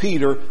words of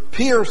Peter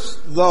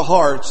pierced the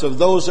hearts of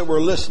those that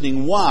were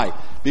listening. Why?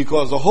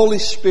 Because the Holy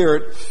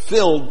Spirit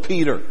filled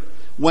Peter.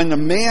 When a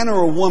man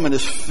or a woman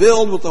is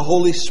filled with the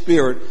Holy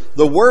Spirit,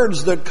 the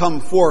words that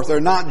come forth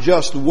are not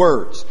just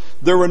words.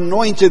 They're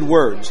anointed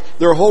words.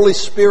 They're Holy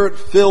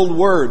Spirit-filled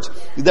words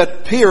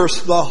that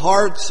pierce the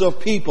hearts of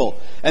people.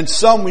 And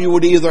some you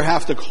would either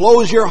have to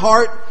close your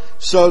heart,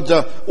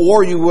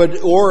 or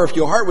if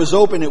your heart was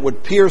open, it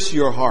would pierce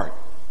your heart.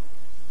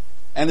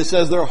 And it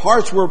says their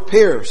hearts were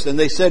pierced, and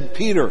they said,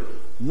 "Peter,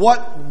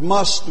 what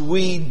must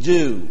we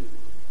do?"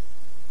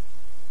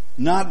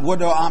 Not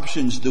what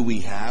options do we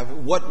have,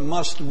 what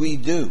must we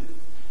do?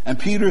 And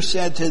Peter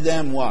said to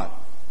them what?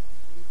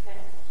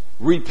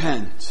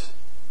 Repent.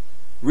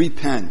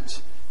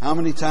 Repent. How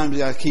many times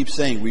do I keep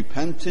saying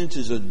repentance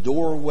is a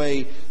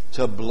doorway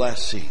to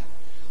blessing?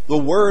 The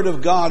Word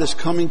of God is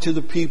coming to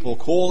the people,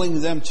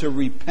 calling them to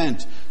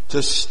repent,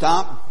 to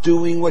stop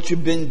doing what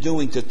you've been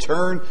doing, to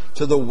turn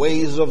to the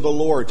ways of the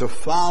Lord, to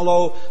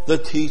follow the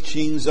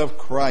teachings of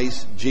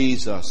Christ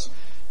Jesus.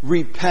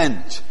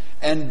 Repent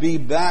and be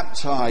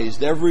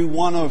baptized, every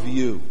one of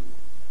you.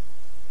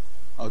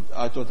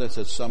 I thought that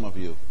said some of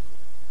you.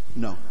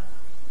 No.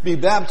 Be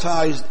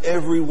baptized,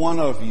 every one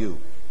of you,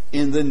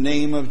 in the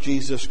name of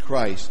Jesus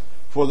Christ,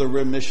 for the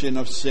remission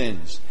of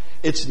sins.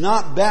 It's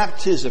not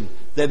baptism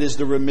that is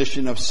the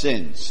remission of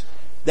sins.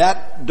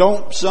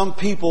 Some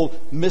people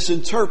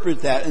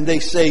misinterpret that and they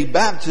say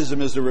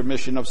baptism is the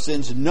remission of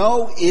sins.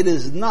 No, it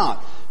is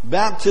not.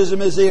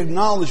 Baptism is the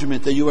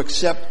acknowledgement that you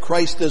accept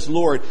Christ as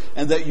Lord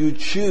and that you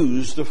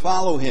choose to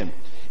follow Him.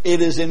 It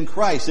is in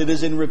Christ. It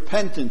is in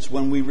repentance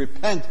when we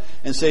repent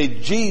and say,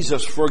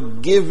 "Jesus,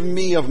 forgive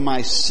me of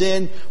my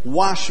sin.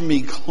 Wash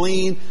me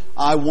clean.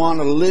 I want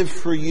to live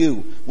for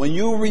you." When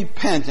you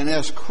repent and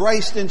ask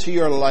Christ into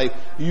your life,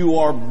 you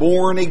are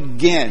born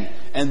again.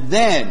 And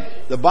then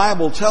the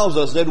Bible tells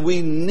us that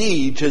we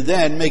need to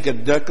then make a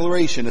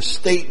declaration, a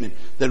statement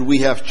that we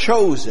have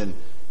chosen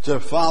to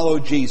follow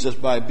Jesus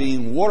by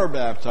being water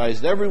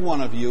baptized, every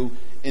one of you,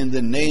 in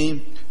the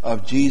name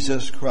of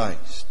Jesus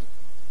Christ.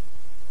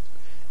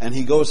 And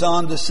he goes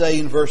on to say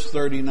in verse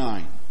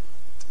 39,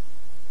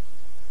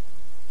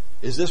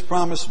 is this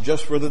promise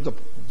just for the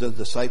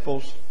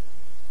disciples?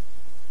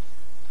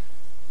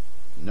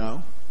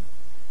 No.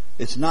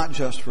 It's not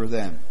just for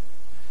them.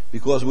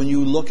 Because when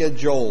you look at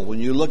Joel, when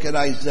you look at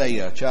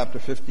Isaiah chapter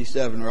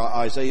 57 or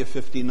Isaiah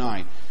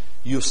 59,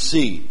 you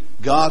see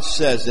God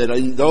says that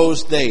in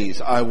those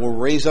days I will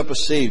raise up a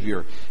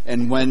Savior,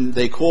 and when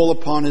they call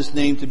upon His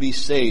name to be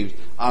saved,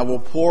 I will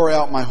pour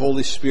out my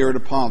Holy Spirit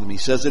upon them. He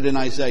says it in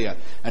Isaiah,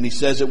 and He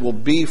says it will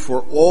be for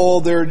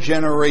all their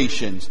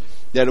generations.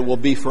 That it will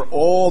be for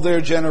all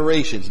their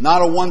generations.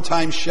 Not a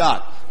one-time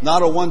shot.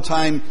 Not a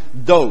one-time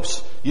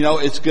dose.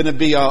 It's going to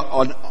be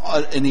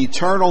an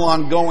eternal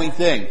ongoing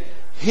thing.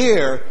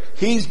 Here,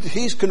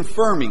 he's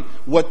confirming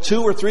what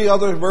 2 or 3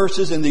 other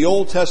verses in the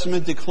Old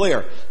Testament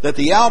declare, that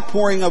the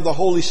outpouring of the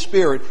Holy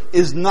Spirit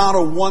is not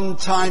a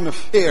one-time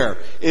affair.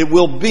 It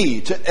will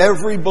be to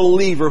every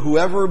believer,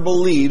 whoever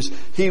believes,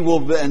 He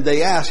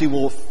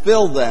will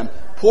fill them,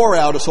 pour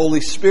out His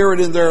Holy Spirit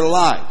in their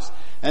lives.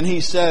 And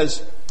He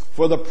says,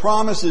 "For the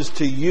promise is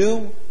to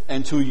you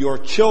and to your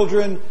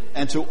children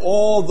and to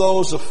all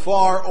those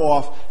afar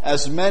off,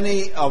 as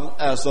many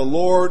as the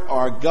Lord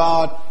our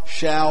God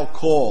shall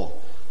call."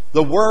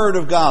 The Word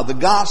of God, the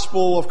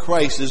gospel of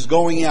Christ is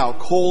going out,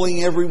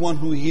 calling everyone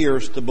who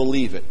hears to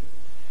believe it.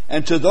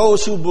 And to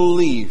those who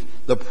believe,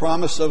 the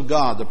promise of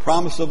God, the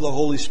promise of the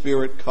Holy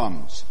Spirit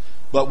comes.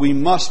 But we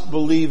must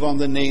believe on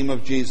the name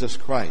of Jesus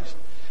Christ.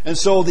 And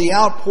so the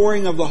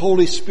outpouring of the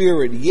Holy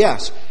Spirit,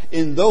 yes,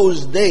 in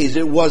those days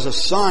it was a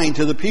sign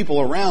to the people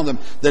around them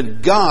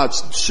that God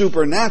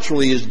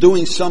supernaturally is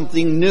doing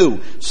something new,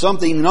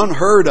 something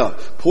unheard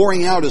of,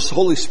 pouring out His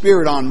Holy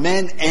Spirit on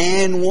men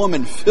and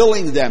women,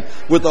 filling them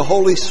with the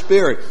Holy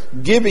Spirit,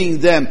 giving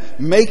them,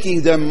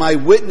 making them my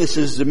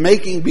witnesses,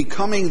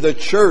 becoming the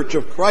church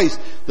of Christ.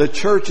 The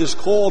church is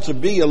called to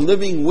be a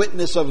living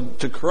witness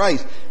to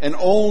Christ, and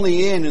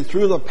only in and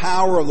through the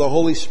power of the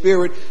Holy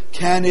Spirit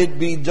can it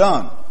be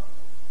done.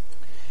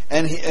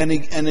 And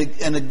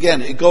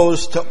again, it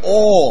goes to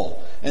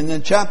all. And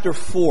then chapter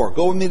 4.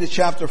 Go with me to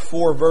chapter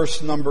 4,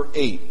 verse number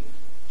 8.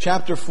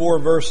 Chapter 4,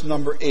 verse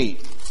number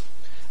 8.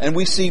 And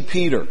we see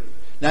Peter.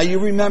 Now you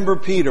remember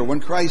Peter,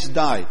 when Christ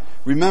died.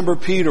 Remember,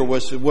 Peter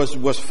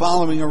was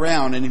following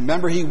around, and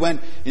remember he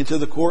went into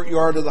the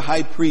courtyard of the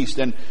high priest,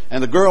 and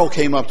the girl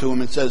came up to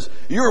him and says,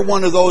 "You're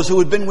one of those who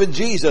had been with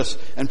Jesus."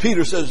 And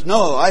Peter says,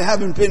 "No, I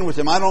haven't been with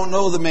him. I don't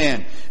know the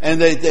man." And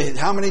they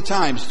how many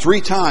times? 3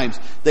 times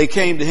they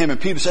came to him, and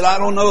Peter said, "I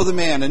don't know the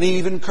man." And he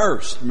even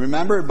cursed.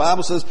 Remember, the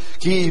Bible says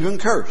he even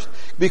cursed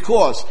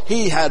because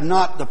he had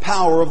not the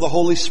power of the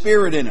Holy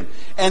Spirit in him.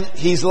 And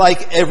he's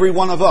like every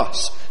one of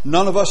us.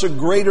 None of us are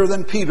greater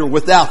than Peter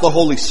without the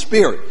Holy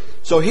Spirit.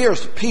 So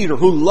here's Peter,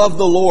 who loved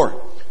the Lord.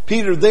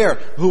 Peter there,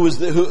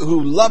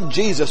 who loved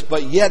Jesus,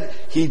 but yet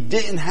he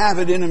didn't have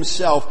it in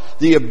himself,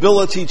 the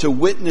ability to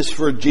witness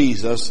for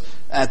Jesus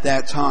at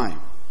that time.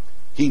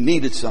 He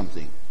needed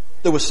something.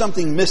 There was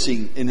something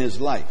missing in his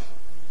life.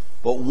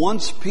 But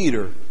once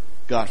Peter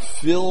got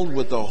filled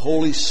with the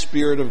Holy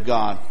Spirit of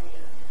God,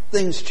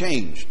 things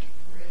changed.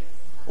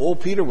 Old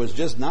Peter was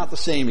just not the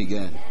same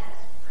again.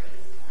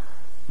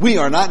 We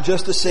are not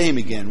just the same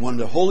again. When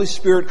the Holy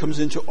Spirit comes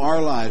into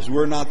our lives,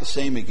 we're not the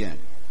same again.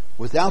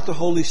 Without the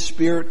Holy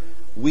Spirit,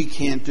 we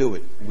can't do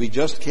it. We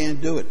just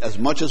can't do it. As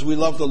much as we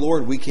love the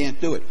Lord, we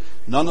can't do it.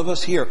 None of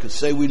us here could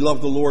say we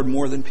love the Lord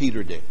more than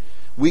Peter did.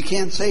 We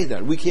can't say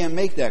that. We can't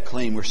make that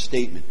claim or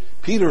statement.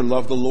 Peter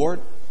loved the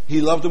Lord.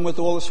 He loved him with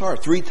all his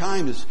heart. 3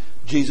 times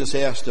Jesus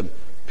asked him,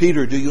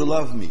 "Peter, do you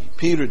love me?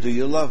 Peter, do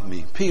you love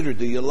me? Peter,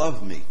 do you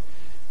love me?"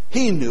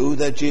 He knew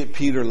that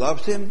Peter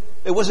loved him.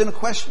 It wasn't a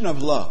question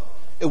of love.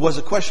 It was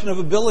a question of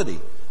ability,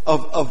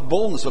 of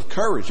boldness, of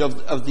courage,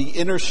 of the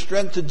inner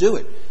strength to do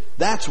it.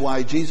 That's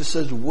why Jesus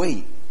says,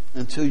 "Wait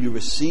until you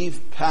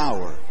receive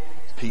power,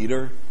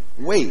 Peter.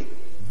 Wait.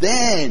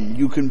 Then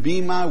you can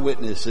be my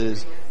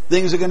witnesses.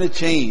 Things are going to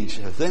change.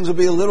 Things will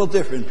be a little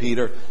different,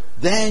 Peter.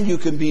 Then you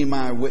can be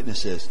my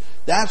witnesses."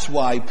 That's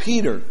why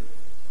Peter,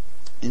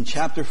 in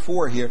chapter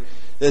 4 here,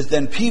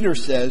 then Peter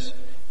says,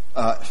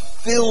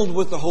 filled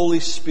with the Holy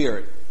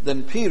Spirit.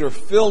 Then Peter,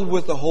 filled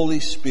with the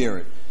Holy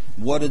Spirit.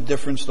 What a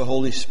difference the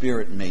Holy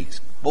Spirit makes.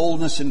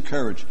 Boldness and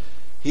courage.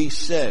 He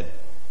said,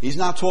 he's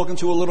not talking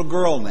to a little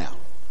girl now.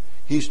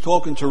 He's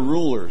talking to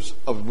rulers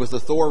with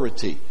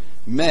authority.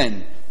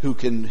 Men who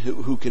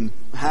can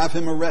have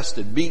him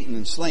arrested, beaten,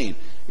 and slain.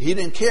 He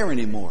didn't care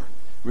anymore.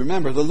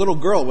 Remember, the little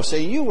girl was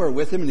saying, "You were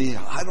with him," and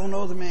 "I don't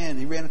know the man."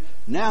 He ran.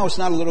 Now it's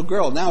not a little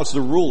girl. Now it's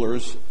the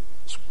rulers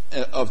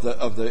of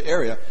the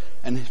area.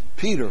 And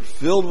Peter,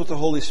 filled with the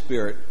Holy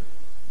Spirit,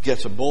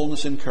 gets a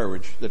boldness and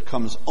courage that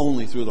comes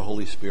only through the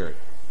Holy Spirit.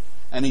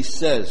 And he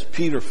says,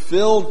 Peter,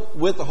 filled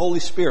with the Holy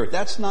Spirit.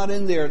 That's not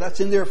in there. That's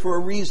in there for a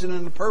reason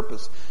and a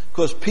purpose.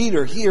 Because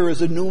Peter here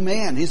is a new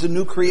man. He's a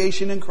new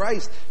creation in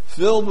Christ,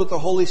 filled with the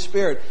Holy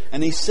Spirit.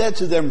 And he said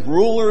to them,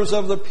 "Rulers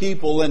of the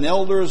people and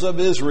elders of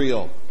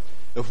Israel."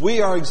 If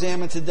we are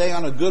examined today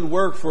on a good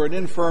work for an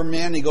infirm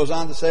man, he goes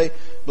on to say,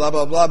 blah,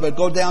 blah, blah, but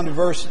go down to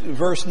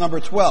verse number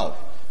 12.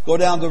 Go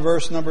down to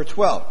verse number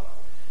 12.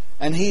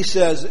 And he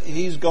says,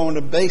 he's going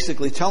to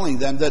basically telling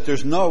them that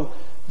there's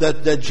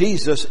that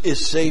Jesus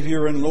is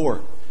Savior and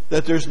Lord.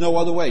 That there's no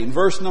other way. In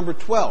verse number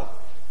 12,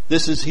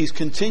 he's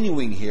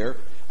continuing here,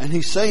 and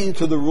he's saying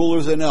to the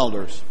rulers and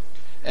elders,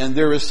 "And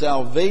there is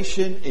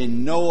salvation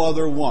in no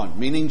other one,"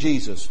 meaning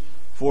Jesus,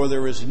 "for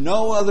there is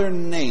no other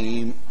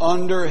name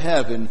under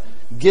heaven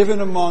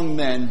given among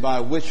men by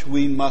which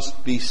we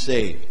must be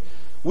saved."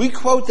 We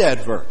quote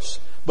that verse.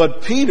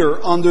 But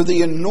Peter, under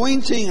the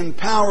anointing and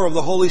power of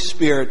the Holy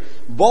Spirit,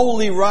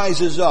 boldly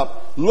rises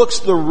up, looks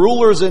the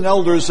rulers and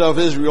elders of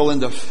Israel in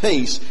the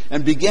face,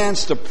 and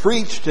begins to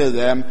preach to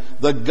them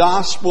the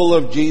gospel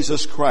of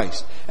Jesus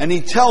Christ. And he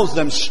tells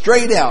them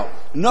straight out,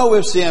 no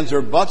ifs, ands,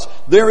 or buts,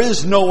 there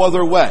is no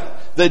other way.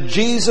 That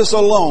Jesus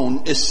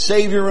alone is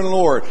Savior and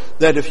Lord.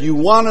 That if you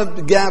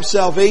want to have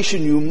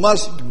salvation, you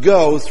must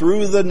go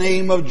through the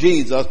name of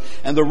Jesus.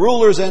 And the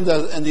rulers and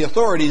the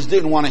authorities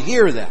didn't want to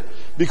hear that.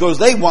 Because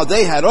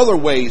they had other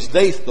ways,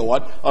 they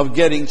thought, of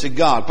getting to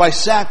God. By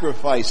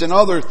sacrifice and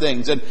other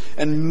things.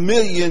 And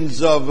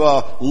millions of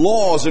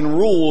laws and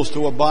rules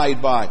to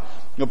abide by.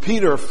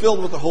 Peter,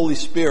 filled with the Holy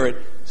Spirit,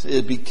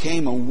 it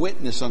became a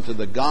witness unto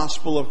the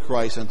gospel of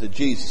Christ, unto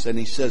Jesus. And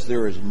he says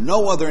there is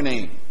no other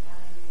name.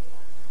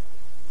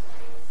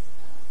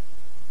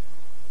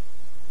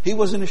 He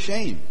wasn't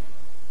ashamed.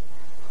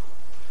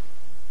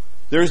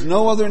 There is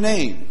no other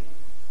name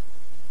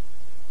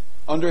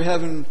under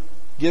heaven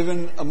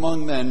given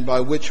among men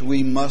by which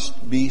we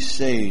must be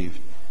saved.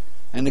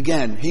 And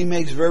again, he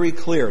makes very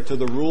clear to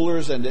the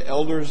rulers and the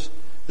elders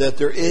that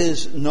there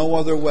is no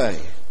other way.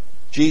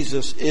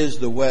 Jesus is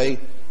the way,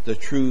 the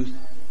truth,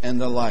 and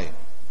the light.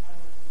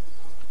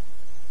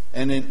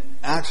 And in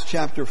Acts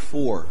chapter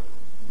 4,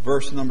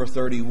 verse number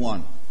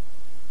 31,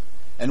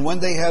 "And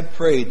when they had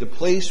prayed, the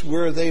place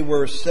where they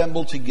were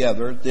assembled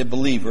together, the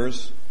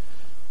believers,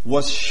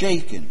 was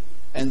shaken,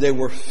 and they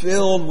were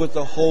filled with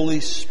the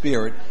Holy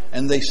Spirit,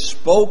 and they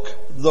spoke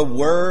the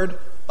word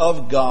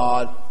of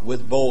God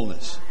with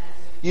boldness."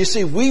 You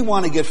see, we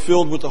want to get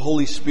filled with the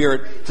Holy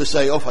Spirit to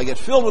say, if I get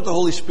filled with the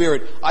Holy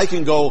Spirit, I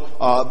can go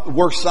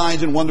work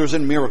signs and wonders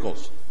and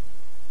miracles.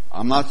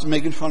 I'm not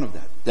making fun of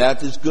that.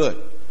 That is good.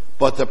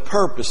 But the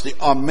purpose,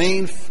 our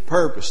main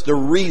purpose, the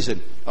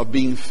reason of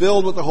being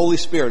filled with the Holy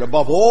Spirit,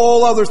 above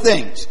all other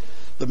things,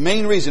 the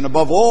main reason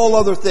above all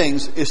other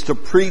things is to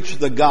preach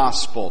the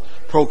gospel,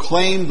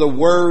 proclaim the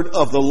word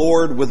of the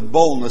Lord with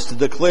boldness, to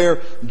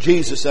declare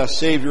Jesus as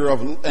Savior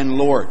and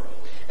Lord.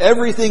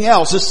 Everything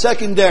else is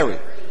secondary.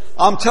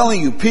 I'm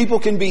telling you, people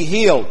can be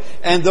healed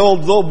and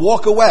they'll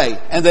walk away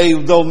and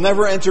they'll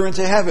never enter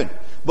into heaven.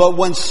 But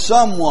when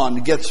someone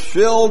gets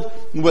filled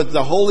with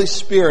the Holy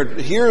Spirit,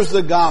 hears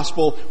the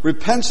gospel,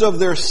 repents of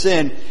their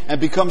sin,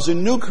 and becomes a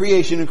new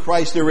creation in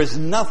Christ, there is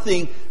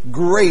nothing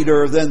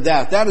greater than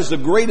that. That is the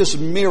greatest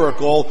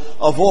miracle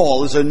of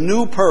all, is a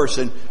new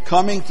person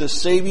coming to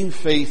saving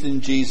faith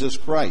in Jesus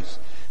Christ.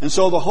 And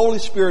so the Holy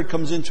Spirit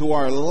comes into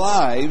our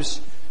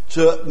lives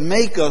to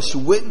make us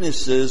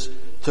witnesses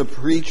to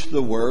preach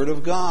the Word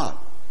of God.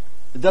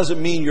 It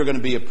doesn't mean you're going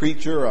to be a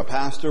preacher or a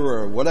pastor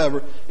or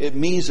whatever. It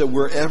means that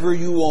wherever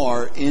you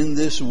are in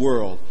this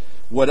world,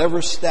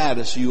 whatever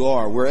status you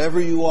are,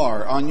 wherever you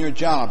are on your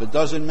job, it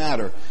doesn't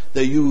matter,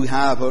 that you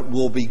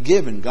will be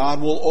given. God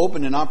will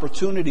open an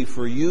opportunity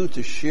for you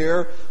to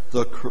share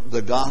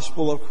the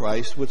gospel of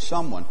Christ with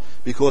someone,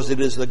 because it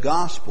is the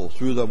gospel,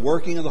 through the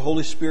working of the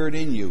Holy Spirit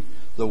in you,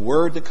 the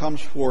word that comes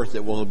forth,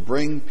 that will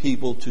bring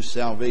people to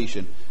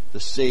salvation,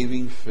 the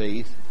saving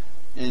faith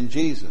in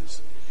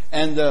Jesus.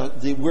 And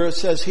where it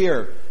says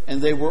here,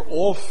 and they were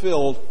all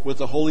filled with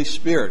the Holy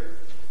Spirit.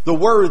 The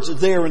words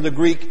there in the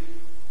Greek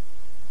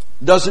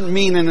doesn't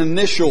mean an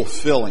initial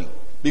filling,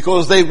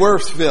 because they were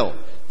filled.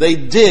 They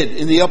did,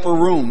 in the upper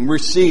room,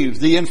 receive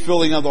the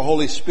infilling of the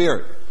Holy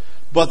Spirit.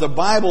 But the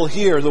Bible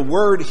here, the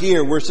word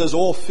here, where it says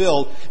all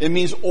filled, it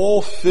means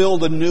all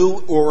filled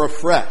anew or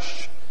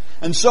afresh.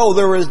 And so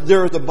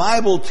the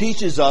Bible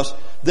teaches us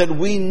that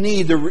we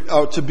need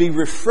to be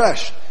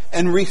refreshed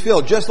and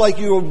refilled. Just like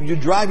you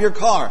drive your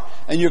car,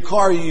 and your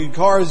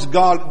car's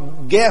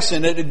got gas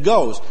in it, it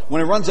goes.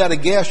 When it runs out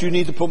of gas, you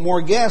need to put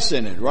more gas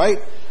in it, right?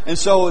 And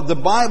so the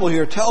Bible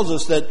here tells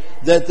us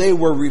that they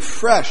were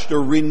refreshed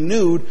or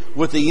renewed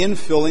with the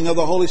infilling of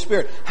the Holy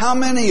Spirit. How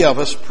many of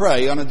us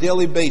pray on a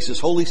daily basis,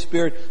 Holy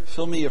Spirit,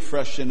 fill me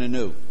afresh and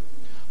anew?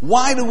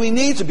 Why do we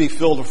need to be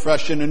filled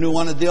afresh and anew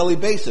on a daily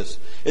basis?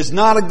 It's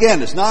not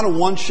a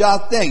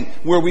one-shot thing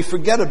where we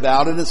forget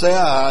about it and say,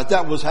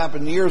 that was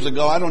happened years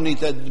ago. I don't need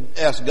to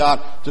ask God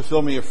to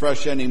fill me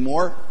afresh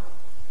anymore.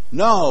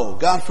 No,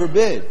 God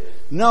forbid.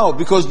 No,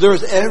 because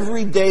there's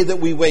every day that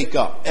we wake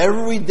up,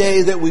 every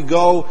day that we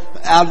go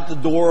out the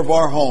door of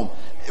our home,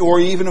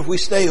 or even if we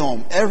stay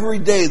home, every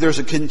day there's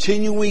a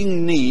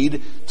continuing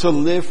need to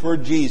live for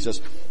Jesus.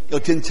 A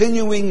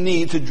continuing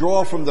need to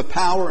draw from the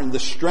power and the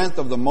strength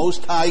of the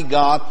Most High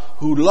God,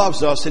 who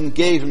loves us and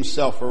gave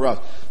Himself for us.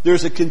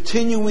 There's a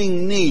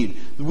continuing need.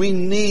 We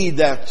need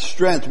that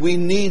strength. We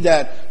need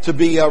that to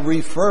be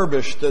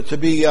refurbished, to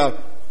be all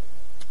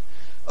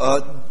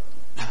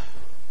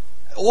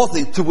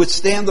things, to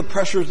withstand the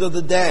pressures of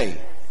the day.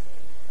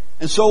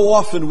 And so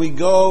often we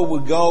go,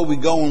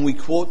 and we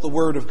quote the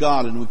Word of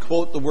God, and we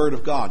quote the Word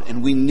of God,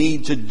 and we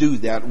need to do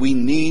that. We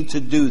need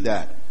to do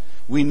that.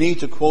 We need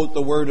to quote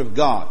the Word of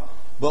God,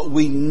 but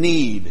we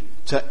need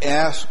to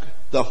ask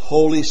the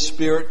Holy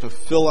Spirit to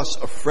fill us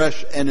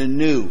afresh and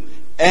anew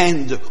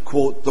and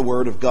quote the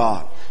Word of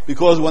God.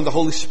 Because when the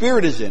Holy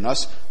Spirit is in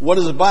us, what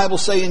does the Bible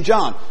say in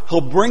John?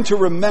 He'll bring to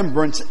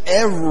remembrance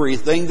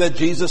everything that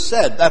Jesus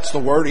said. That's the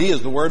Word. He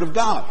is the Word of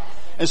God.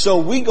 And so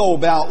we go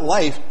about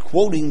life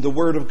quoting the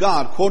Word of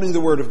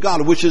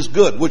God, which is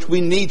good, which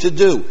we need to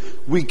do.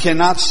 We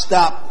cannot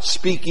stop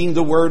speaking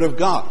the Word of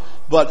God.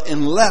 But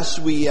unless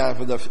we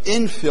have the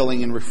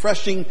infilling and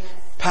refreshing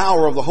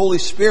power of the Holy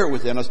Spirit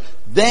within us,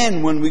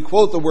 then when we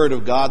quote the Word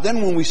of God,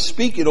 then when we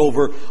speak it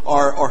over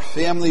our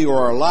family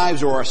or our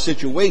lives or our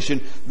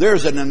situation,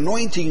 there's an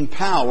anointing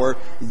power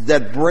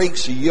that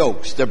breaks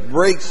yokes, that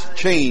breaks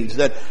chains,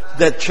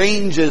 that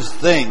changes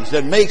things,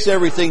 that makes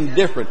everything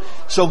different.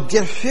 So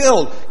get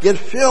filled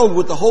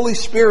with the Holy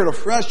Spirit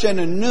afresh and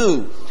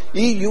anew.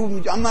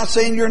 I'm not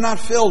saying you're not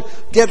filled.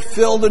 Get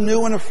filled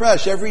anew and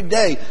afresh every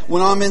day.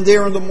 When I'm in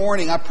there in the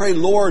morning, I pray,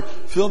 Lord,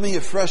 fill me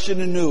afresh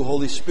and anew.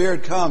 Holy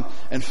Spirit, come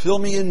and fill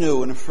me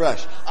anew and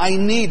afresh. I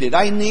need it.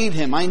 I need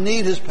Him. I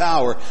need His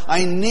power.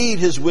 I need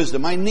His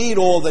wisdom. I need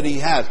all that He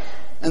has.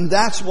 And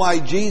that's why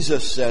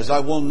Jesus says, I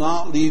will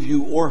not leave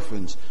you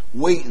orphans.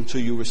 Wait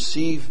until you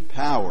receive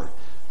power.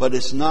 But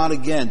it's not,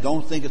 again,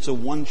 don't think it's a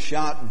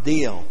one-shot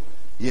deal.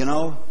 You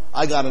know?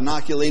 I got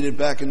inoculated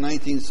back in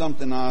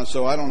 19-something,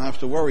 so I don't have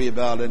to worry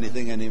about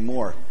anything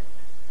anymore.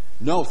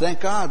 No, thank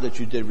God that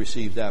you did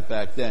receive that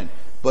back then.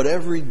 But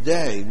every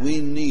day we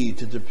need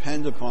to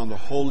depend upon the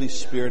Holy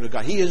Spirit of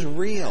God. He is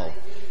real.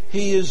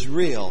 He is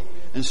real.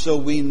 And so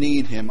we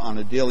need Him on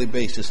a daily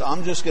basis.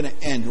 I'm just going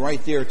to end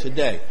right there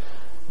today.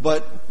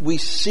 But we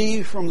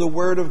see from the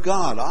Word of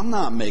God. I'm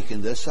not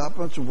making this up.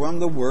 It's from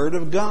the Word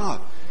of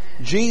God.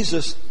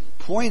 Jesus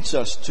points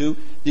us to,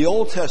 the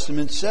Old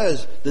Testament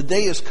says, the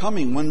day is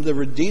coming when the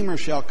Redeemer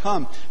shall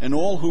come, and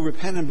all who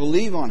repent and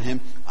believe on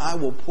Him, I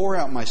will pour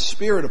out my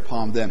Spirit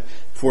upon them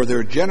for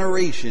their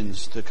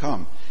generations to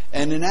come.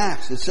 And in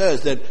Acts it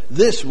says that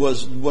this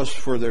was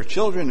for their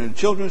children and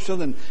children's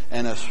children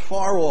and as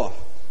far off,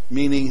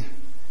 meaning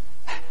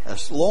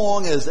as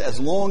long as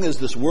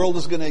this world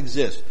is going to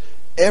exist,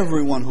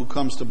 everyone who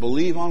comes to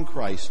believe on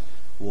Christ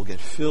will get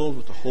filled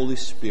with the Holy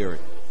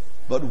Spirit.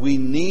 But we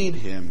need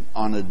Him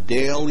on a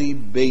daily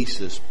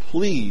basis.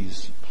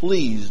 Please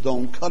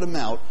don't cut Him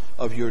out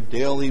of your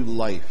daily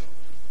life.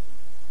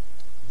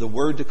 The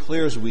Word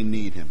declares we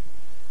need Him.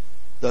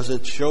 Does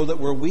it show that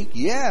we're weak?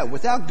 Yeah,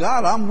 without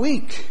God, I'm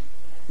weak.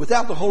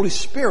 Without the Holy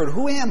Spirit,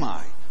 who am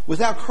I?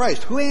 Without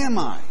Christ, who am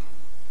I?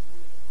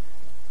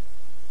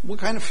 What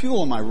kind of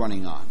fuel am I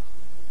running on?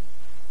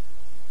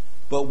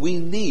 But we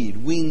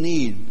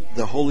need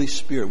the Holy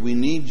Spirit. We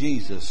need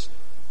Jesus.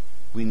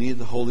 We need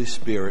the Holy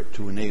Spirit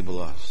to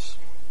enable us.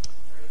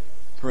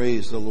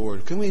 Praise the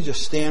Lord. Can we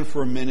just stand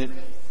for a minute?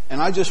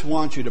 And I just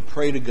want you to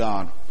pray to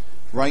God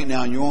right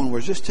now in your own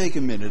words. Just take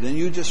a minute and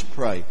you just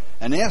pray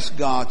and ask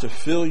God to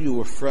fill you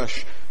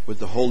afresh with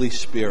the Holy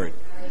Spirit.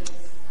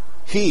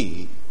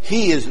 He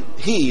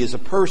is a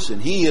person.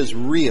 He is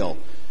real.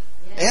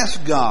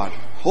 Ask God,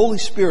 Holy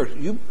Spirit,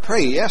 you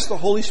pray, ask the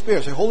Holy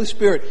Spirit, say, Holy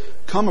Spirit,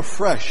 come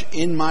afresh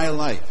in my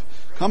life.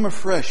 Come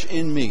afresh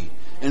in me.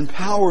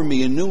 Empower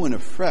me anew and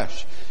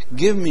afresh.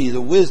 Give me the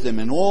wisdom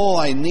and all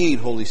I need,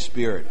 Holy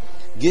Spirit.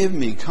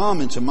 Come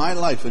into my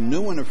life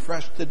anew and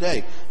afresh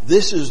today.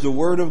 This is the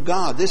Word of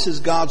God. This is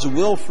God's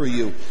will for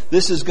you.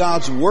 This is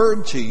God's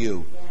Word to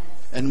you.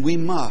 And we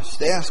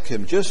must ask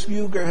Him. Just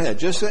you go ahead.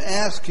 Just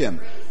ask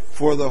Him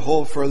for the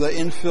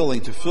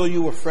infilling, to fill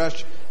you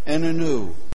afresh and anew.